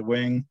swinging with the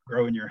wing,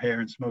 growing your hair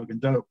and smoking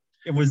dope.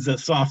 It was the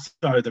soft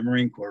side of the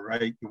Marine Corps,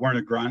 right? You weren't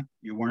a grunt.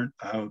 You weren't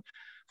a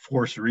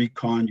force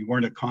recon. You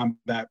weren't a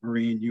combat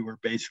Marine. You were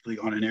basically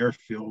on an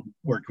airfield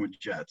working with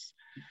jets.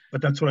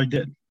 But that's what I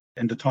did.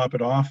 And to top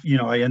it off,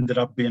 I ended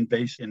up being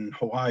based in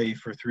Hawaii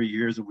for 3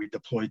 years, and we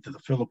deployed to the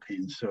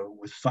Philippines. So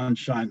it was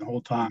sunshine the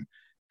whole time.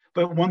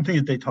 But one thing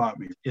that they taught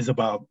me is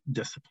about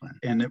discipline,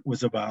 and it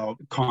was about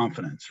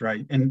confidence,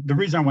 right? And the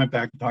reason I went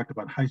back and talked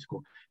about high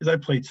school is I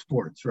played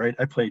sports, right?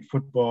 I played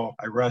football,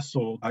 I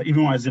wrestled,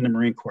 even when I was in the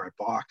Marine Corps,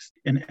 I boxed.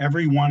 In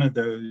every one of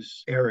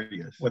those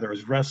areas, whether it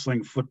was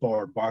wrestling, football,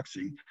 or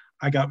boxing,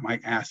 I got my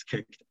ass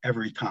kicked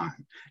every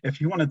time. If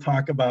you want to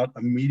talk about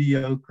a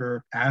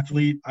mediocre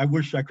athlete, I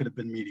wish I could have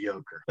been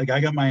mediocre. Like,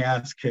 I got my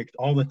ass kicked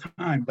all the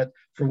time, but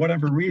for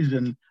whatever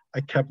reason, I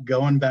kept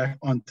going back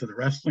onto the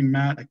wrestling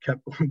mat. I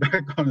kept going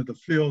back onto the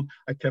field.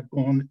 I kept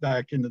going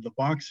back into the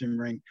boxing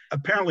ring.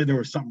 Apparently, there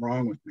was something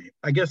wrong with me.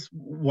 I guess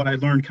what I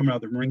learned coming out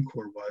of the Marine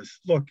Corps was,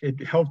 look,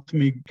 it helped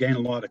me gain a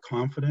lot of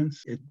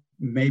confidence. It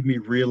made me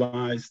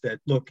realize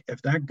that, look,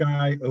 if that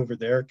guy over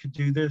there could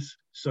do this,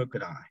 so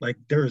could I. Like,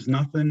 there is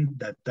nothing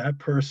that that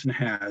person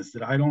has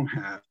that I don't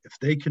have. If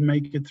they can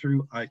make it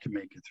through, I can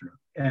make it through.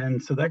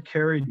 And so that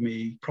carried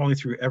me probably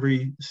through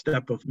every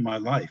step of my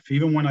life.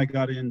 Even when I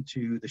got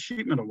into the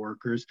sheet metal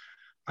workers,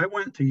 I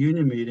went to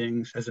union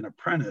meetings as an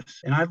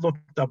apprentice, and I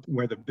looked up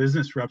where the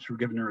business reps were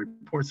giving their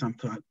reports. I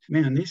thought,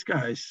 man, these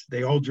guys,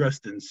 they all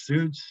dressed in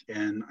suits.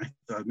 And I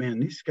thought, man,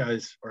 these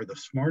guys are the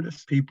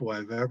smartest people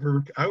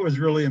I was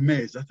really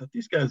amazed. I thought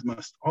these guys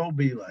must all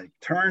be like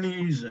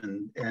attorneys,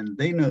 and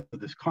they know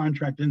this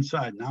contract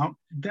inside and out.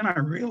 Then I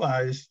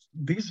realized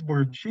these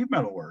were sheet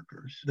metal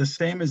workers, the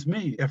same as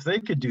me. If they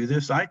could do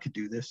this, I could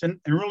do this.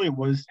 And really it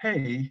was,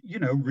 hey,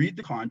 read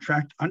the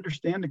contract,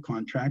 understand the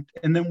contract.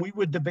 And then we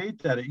would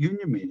debate that at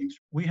union meetings.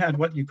 We had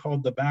what you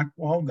called the back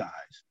wall guys.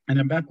 And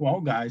the back wall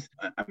guys,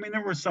 I mean,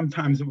 there were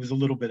sometimes it was a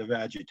little bit of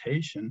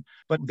agitation,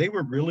 but they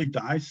were really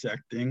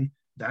dissecting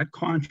that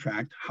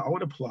contract, how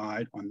it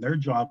applied on their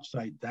job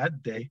site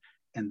that day,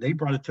 and they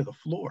brought it to the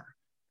floor.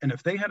 And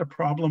if they had a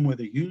problem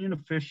with a union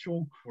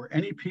official or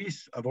any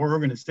piece of our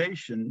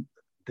organization,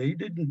 they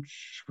didn't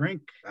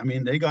shrink. I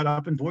mean, they got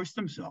up and voiced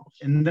themselves.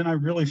 And then I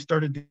really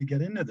started to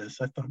get into this.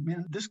 I thought,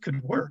 man, this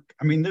could work.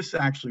 I mean, this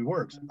actually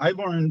works. I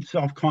learned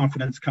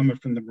self-confidence coming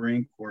from the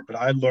Marine Corps, but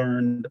I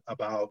learned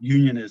about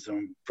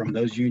unionism from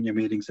those union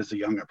meetings as a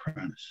young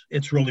apprentice.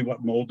 It's really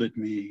what molded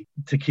me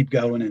to keep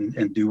going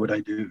and do what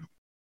I do.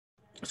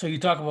 So you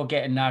talk about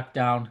getting knocked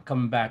down,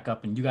 coming back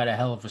up, and you got a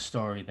hell of a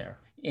story there.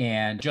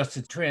 And just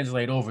to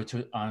translate over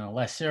to on a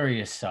less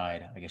serious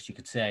side, I guess you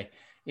could say,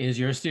 is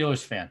you're a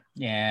Steelers fan.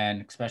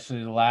 And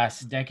especially the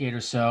last decade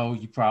or so,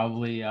 you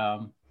probably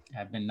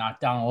have been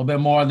knocked down a little bit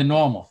more than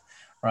normal,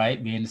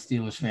 right? Being a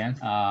Steelers fan.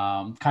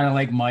 Kind of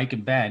like Mike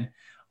and Ben.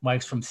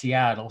 Mike's from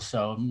Seattle.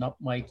 So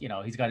Mike,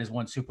 he's got his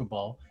one Super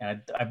Bowl.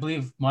 And I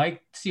believe,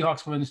 Mike,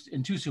 Seahawks were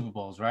in 2 Super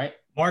Bowls, right?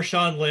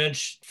 Marshawn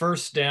Lynch,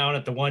 first down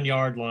at the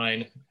 1-yard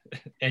line,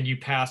 and you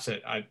pass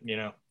it.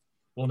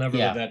 We'll never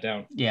live that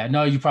down. Yeah,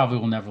 no, you probably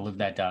will never live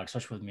that down,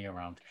 especially with me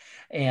around.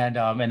 And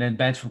then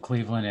Ben's from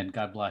Cleveland, and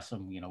God bless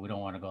him. We don't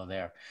want to go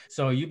there.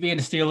 So you being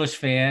a Steelers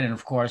fan, and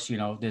of course,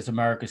 there's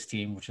America's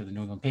team, which are the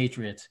New England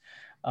Patriots.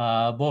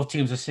 Both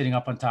teams are sitting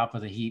up on top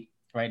of the heap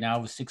right now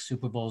with 6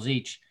 Super Bowls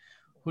each.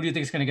 Who do you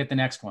think is going to get the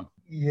next one?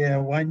 Yeah,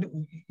 well,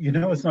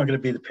 it's not going to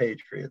be the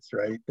Patriots,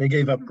 right? They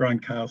gave up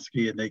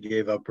Gronkowski and they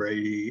gave up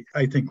Brady.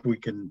 I think we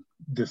can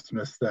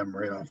dismiss them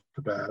right off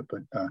the bat.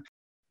 But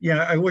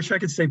yeah, I wish I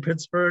could say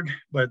Pittsburgh,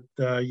 but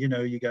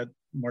you got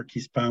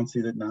Marquise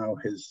Pouncey that now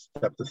has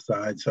stepped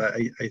aside. So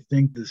I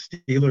think the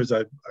Steelers,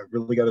 I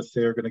really got to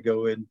say, are going to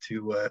go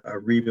into a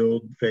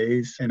rebuild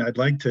phase. And I'd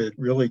like to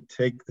really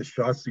take the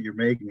shots that you're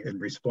making and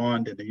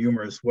respond in a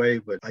humorous way,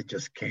 but I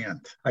just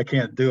can't. I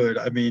can't do it.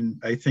 I mean,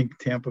 I think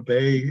Tampa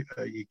Bay,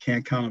 you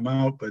can't count them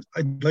out, but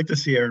I'd like to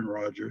see Aaron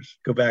Rodgers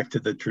go back to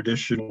the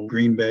traditional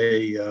Green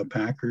Bay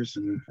Packers,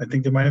 and I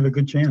think they might have a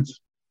good chance.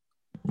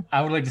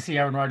 I would like to see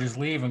Aaron Rodgers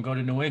leave and go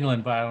to New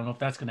England, but I don't know if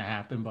that's going to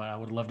happen, but I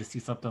would love to see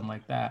something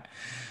like that.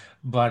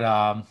 But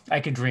I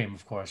can dream,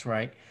 of course,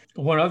 right?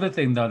 One other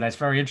thing, though, that's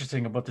very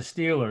interesting about the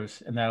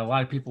Steelers and that a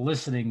lot of people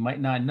listening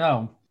might not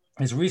know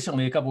is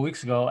recently, a couple of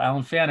weeks ago,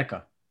 Alan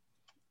Faneca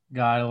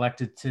got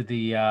elected to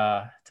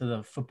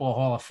the Football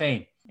Hall of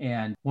Fame.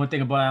 And one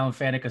thing about Alan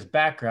Faneca's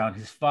background,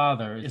 his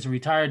father is a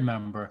retired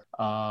member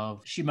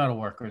of sheet metal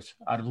workers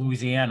out of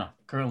Louisiana,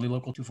 currently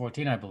Local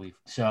 214, I believe.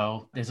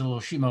 So there's a little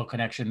sheet metal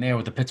connection there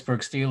with the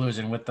Pittsburgh Steelers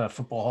and with the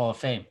Football Hall of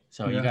Fame.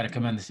 So You got to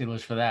commend the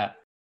Steelers for that.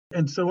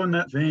 And so in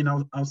that vein,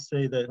 I'll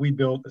say that we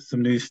built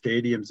some new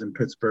stadiums in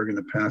Pittsburgh in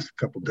the past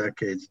couple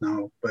decades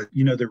now. But,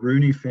 the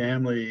Rooney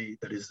family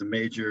that is the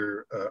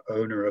major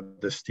owner of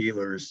the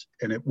Steelers,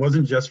 and it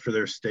wasn't just for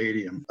their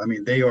stadium. I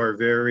mean, they are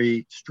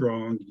very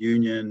strong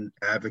union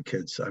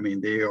advocates. I mean,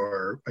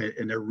 they're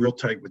real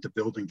tight with the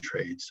building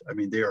trades. I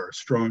mean, they are a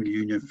strong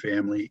union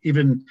family.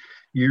 Even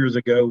years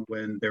ago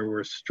when there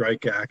was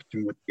strike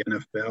action with the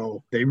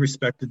NFL, they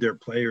respected their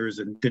players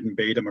and didn't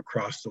bait them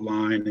across the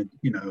line. And,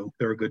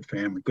 they're a good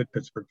family, good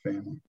Pittsburgh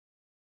family.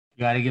 You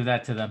got to give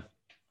that to them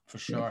for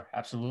sure. Yeah.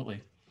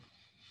 Absolutely.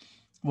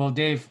 Well,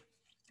 Dave,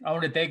 I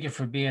want to thank you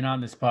for being on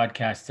this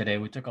podcast today.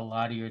 We took a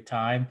lot of your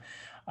time.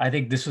 I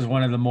think this was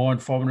one of the more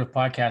informative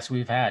podcasts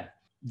we've had.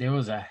 There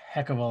was a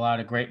heck of a lot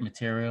of great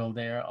material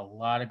there, a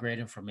lot of great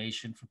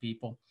information for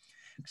people,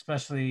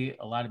 especially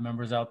a lot of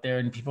members out there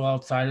and people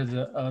outside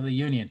of the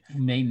union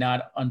who may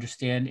not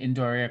understand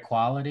indoor air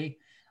quality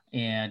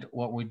and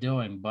what we're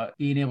doing. But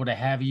being able to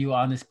have you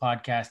on this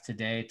podcast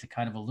today to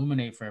kind of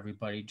illuminate for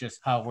everybody just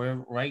how we're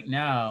right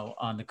now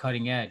on the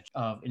cutting edge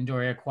of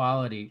indoor air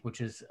quality, which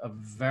is a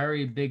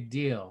very big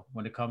deal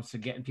when it comes to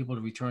getting people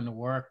to return to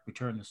work,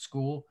 return to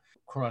school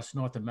across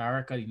North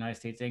America, the United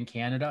States, and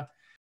Canada.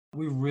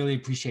 We really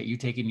appreciate you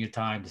taking your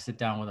time to sit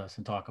down with us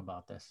and talk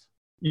about this.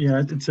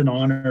 Yeah, it's an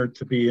honor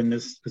to be in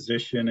this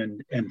position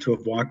and to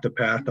have walked the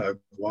path I've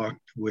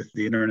walked with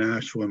the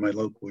international and my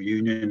local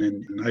union.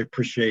 And I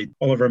appreciate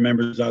all of our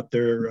members out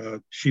there,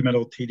 Sheet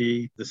Metal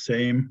TD, the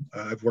same.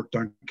 I've worked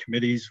on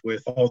committees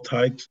with all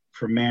types,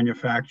 from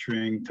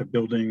manufacturing to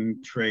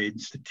building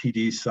trades to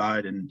TD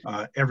side, and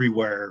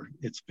everywhere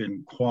it's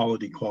been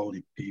quality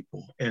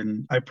people.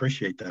 And I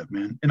appreciate that,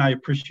 man. And I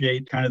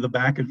appreciate kind of the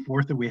back and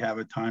forth that we have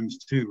at times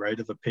too, right?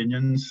 Of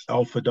opinions,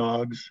 alpha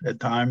dogs at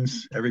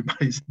times.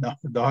 Everybody's an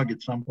alpha dog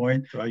at some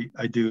point. So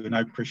I do, and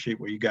I appreciate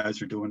what you guys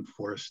are doing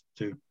for us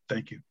too.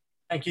 Thank you.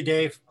 Thank you,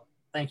 Dave.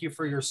 Thank you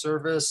for your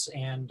service.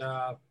 And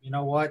you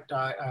know what?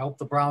 I hope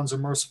the Browns are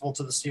merciful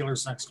to the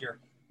Steelers next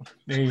year.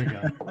 There you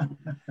go.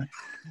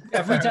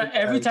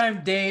 Every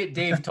time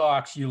Dave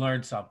talks, you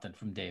learn something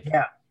from Dave.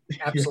 Yeah,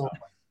 absolutely.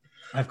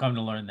 I've come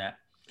to learn that.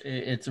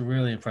 It's a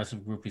really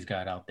impressive group he's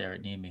got out there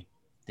at NEMI.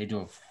 They do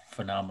a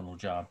phenomenal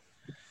job.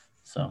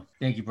 So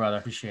thank you, brother.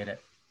 Appreciate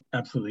it.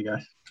 Absolutely,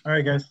 guys. All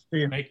right, guys. See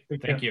you.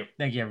 Thank you.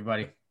 Thank you,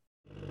 everybody.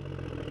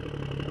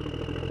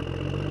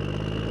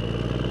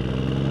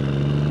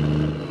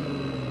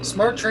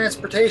 Smart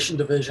Transportation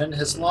Division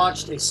has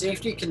launched a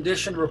safety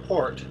condition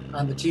report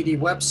on the TD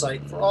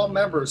website for all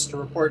members to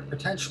report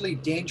potentially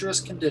dangerous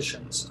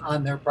conditions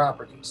on their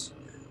properties.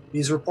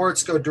 These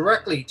reports go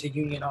directly to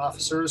union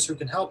officers who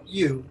can help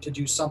you to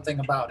do something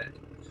about it.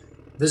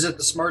 Visit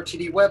the Smart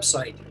TD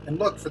website and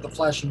look for the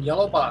flashing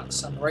yellow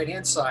box on the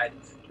right-hand side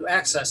to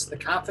access the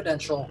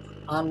confidential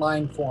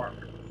online form.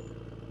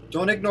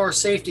 Don't ignore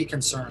safety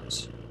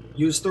concerns.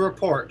 Use the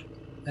report,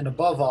 and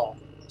above all,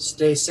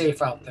 stay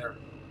safe out there.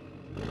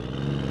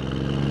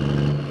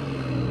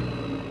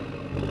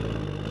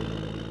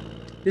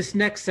 This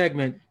next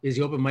segment is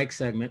the open mic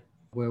segment,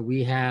 where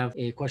we have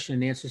a question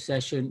and answer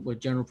session with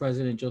General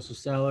President Joseph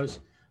Sellers.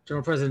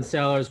 General President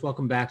Sellers,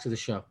 welcome back to the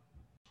show.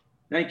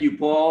 Thank you,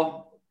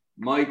 Paul,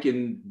 Mike,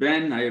 and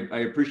Ben. I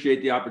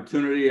appreciate the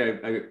opportunity.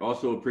 I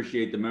also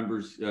appreciate the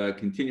members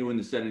continuing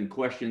to send in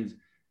questions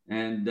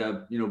and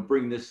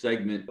bring this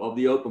segment of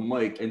the open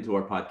mic into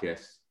our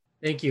podcast.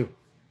 Thank you.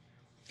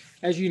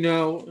 As you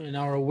know and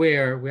are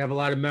aware, we have a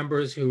lot of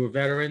members who are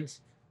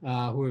veterans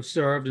who have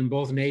served in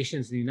both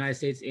nations, in the United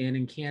States and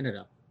in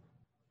Canada.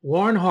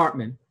 Warren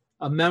Hartman,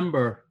 a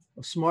member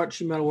of Smart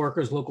Sheet Metal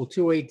Workers Local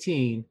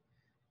 218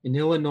 in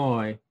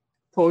Illinois,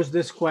 posed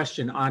this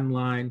question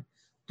online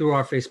through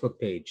our Facebook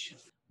page.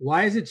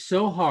 Why is it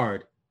so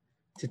hard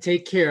to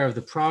take care of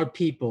the proud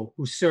people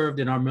who served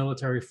in our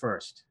military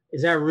first?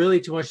 Is that really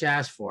too much to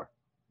ask for?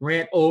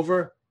 Rant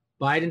over.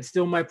 Biden's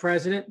still my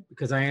president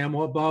because I am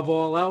above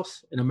all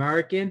else an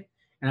American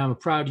and I'm a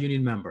proud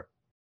union member.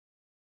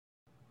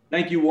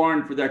 Thank you,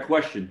 Warren, for that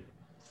question.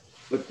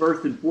 But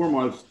first and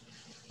foremost,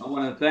 I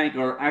want to thank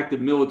our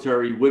active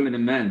military women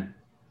and men.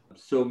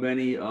 So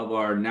many of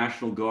our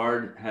National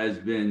Guard has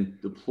been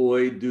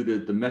deployed due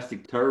to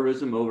domestic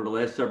terrorism over the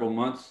last several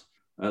months.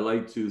 I'd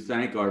like to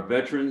thank our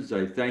veterans.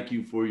 I thank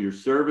you for your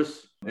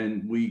service,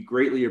 and we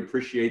greatly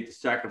appreciate the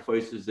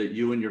sacrifices that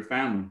you and your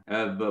family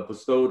have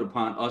bestowed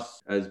upon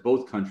us as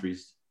both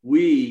countries.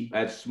 We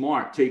at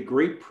SMART take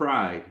great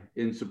pride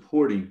in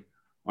supporting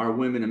our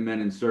women and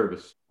men in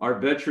service. Our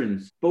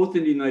veterans, both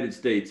in the United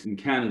States and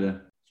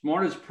Canada,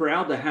 SMART is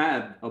proud to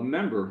have a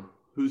member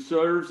who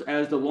serves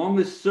as the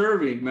longest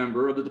serving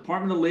member of the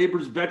Department of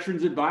Labor's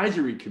Veterans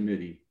Advisory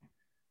Committee,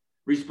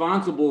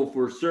 responsible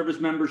for service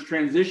members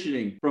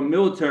transitioning from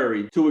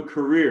military to a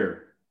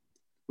career.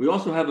 We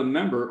also have a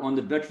member on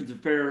the Veterans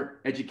Affairs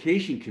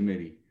Education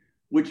Committee,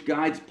 which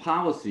guides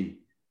policy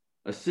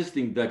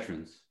assisting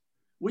veterans.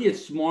 We at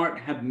SMART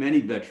have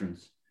many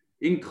veterans,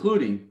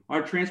 including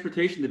our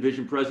Transportation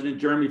Division President,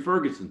 Jeremy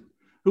Ferguson,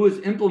 who is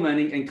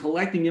implementing and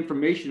collecting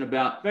information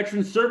about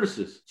veteran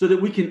services so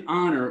that we can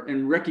honor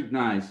and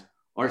recognize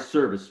our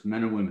service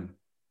men and women.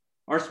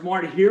 Our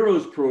Smart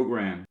Heroes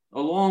program,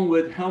 along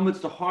with Helmets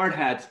to Hard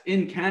Hats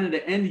in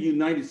Canada and the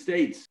United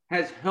States,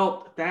 has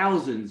helped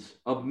thousands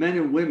of men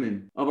and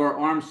women of our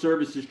armed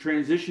services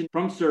transition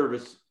from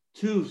service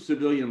to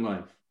civilian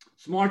life.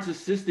 SMART's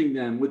assisting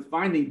them with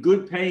finding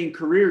good paying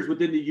careers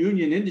within the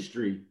union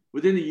industry,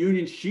 within the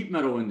union sheet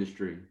metal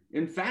industry.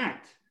 In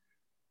fact,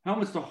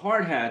 Helmets to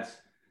Hard Hats,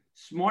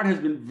 SMART has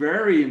been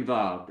very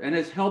involved and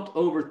has helped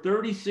over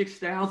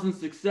 36,000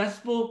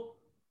 successful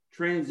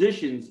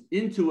transitions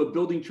into a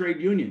building trade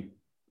union.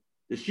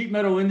 The sheet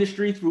metal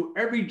industry, through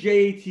every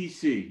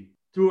JATC,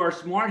 through our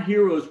Smart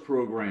Heroes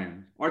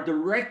program, are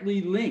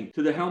directly linked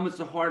to the Helmets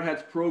to Hard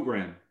Hats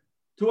program.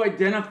 to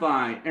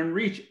identify and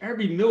reach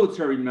every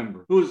military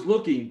member who is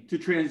looking to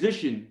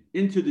transition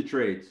into the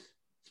trades.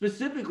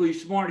 Specifically,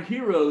 Smart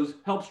Heroes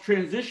helps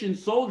transition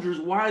soldiers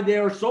while they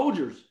are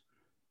soldiers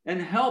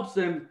and helps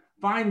them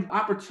find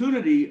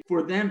opportunity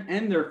for them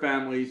and their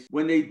families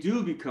when they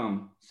do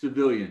become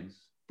civilians.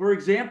 For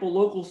example,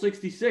 Local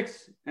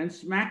 66 and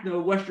SMACNA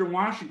of Western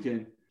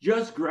Washington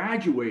just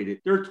graduated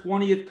their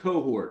 20th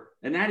cohort,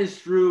 and that is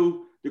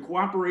through the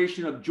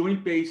cooperation of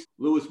Joint Base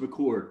Lewis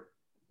McChord.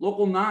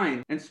 Local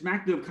 9 and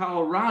SMACNA of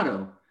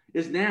Colorado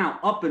is now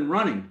up and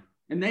running,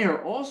 and they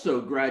are also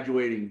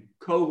graduating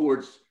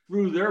cohorts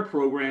through their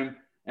program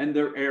and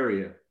their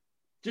area.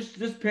 Just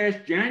this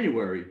past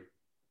January,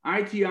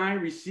 ITI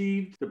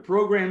received the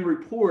program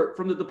report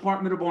from the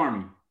Department of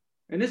Army.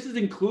 And this is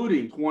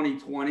including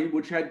 2020,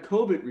 which had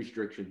COVID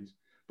restrictions,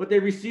 but they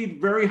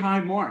received very high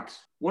marks.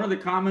 One of the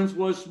comments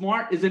was,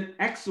 SMART is an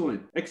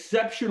excellent,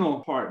 exceptional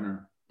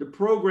partner. The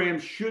program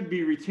should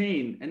be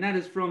retained, and that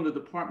is from the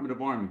Department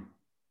of Army.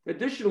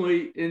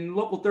 Additionally, in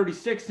Local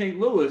 36, St.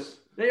 Louis,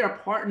 they are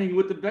partnering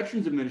with the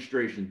Veterans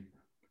Administration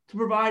to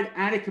provide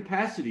added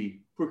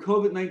capacity for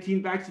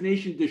COVID-19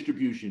 vaccination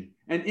distribution.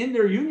 And in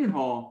their union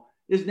hall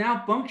is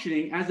now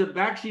functioning as a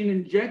vaccine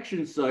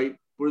injection site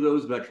for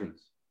those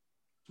veterans.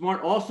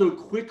 SMART also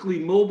quickly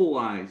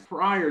mobilized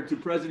prior to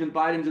President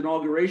Biden's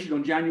inauguration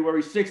on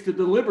January 6th to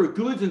deliver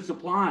goods and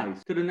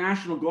supplies to the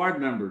National Guard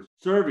members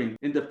serving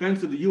in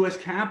defense of the U.S.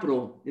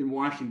 Capitol in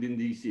Washington,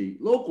 D.C.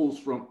 Locals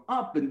from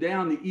up and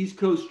down the East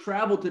Coast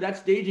traveled to that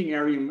staging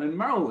area in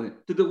Maryland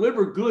to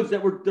deliver goods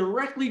that were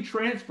directly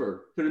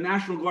transferred to the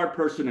National Guard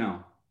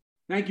personnel.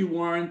 Thank you,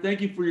 Warren. Thank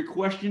you for your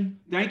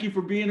question. Thank you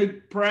for being a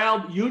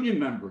proud union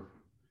member.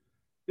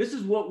 This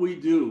is what we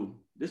do.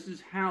 This is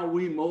how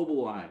we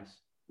mobilize.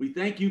 We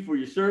thank you for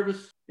your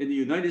service in the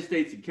United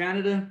States and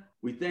Canada.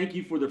 We thank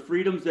you for the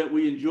freedoms that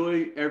we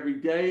enjoy every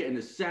day and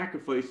the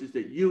sacrifices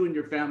that you and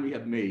your family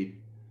have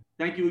made.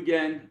 Thank you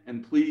again,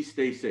 and please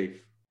stay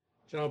safe.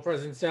 General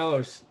President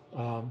Sellers,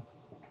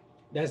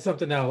 that's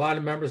something that a lot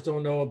of members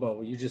don't know about,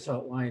 what you just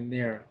outlined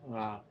there.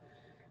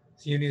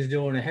 This union is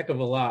doing a heck of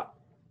a lot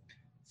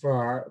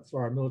for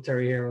our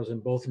military heroes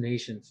in both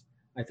nations.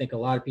 I think a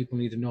lot of people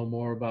need to know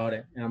more about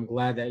it, and I'm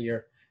glad that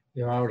you're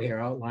out here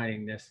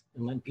outlining this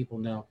and letting people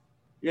know.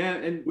 Yeah,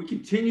 and we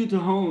continue to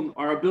hone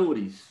our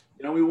abilities.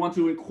 We want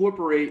to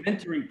incorporate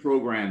mentoring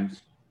programs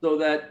so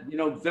that,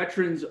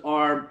 veterans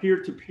are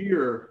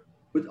peer-to-peer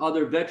with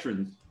other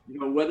veterans.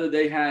 Whether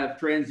they have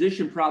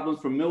transition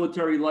problems from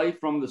military life,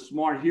 from the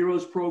Smart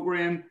Heroes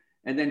program,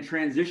 and then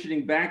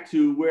transitioning back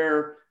to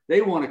where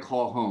they want to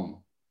call home.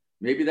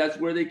 Maybe that's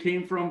where they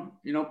came from,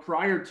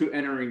 prior to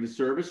entering the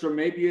service, or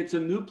maybe it's a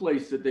new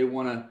place that they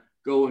want to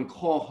go and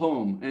call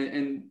home.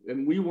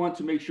 And we want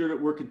to make sure that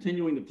we're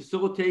continuing to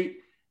facilitate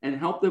and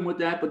help them with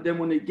that. But then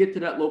when they get to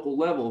that local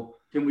level,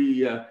 can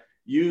we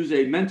use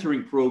a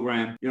mentoring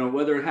program,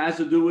 whether it has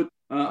to do with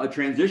a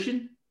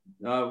transition,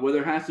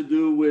 whether it has to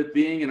do with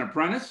being an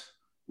apprentice,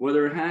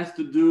 whether it has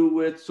to do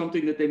with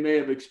something that they may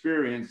have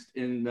experienced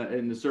in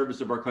the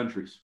service of our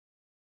countries.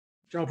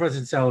 General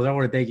President Sellers, I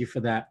want to thank you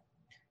for that.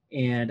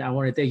 And I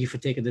want to thank you for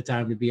taking the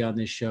time to be on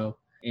this show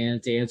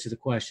and to answer the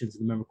questions,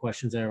 the member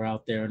questions that are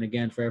out there. And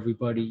again, for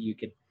everybody, you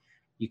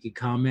can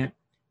comment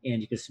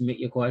and you can submit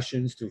your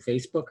questions through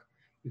Facebook.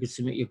 You can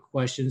submit your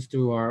questions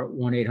through our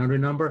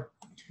 1-800 number.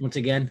 Once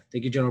again,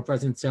 thank you, General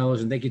President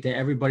Sellers, and thank you to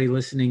everybody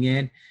listening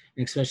in,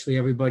 and especially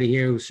everybody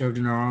here who served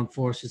in our armed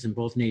forces in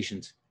both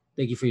nations.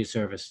 Thank you for your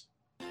service.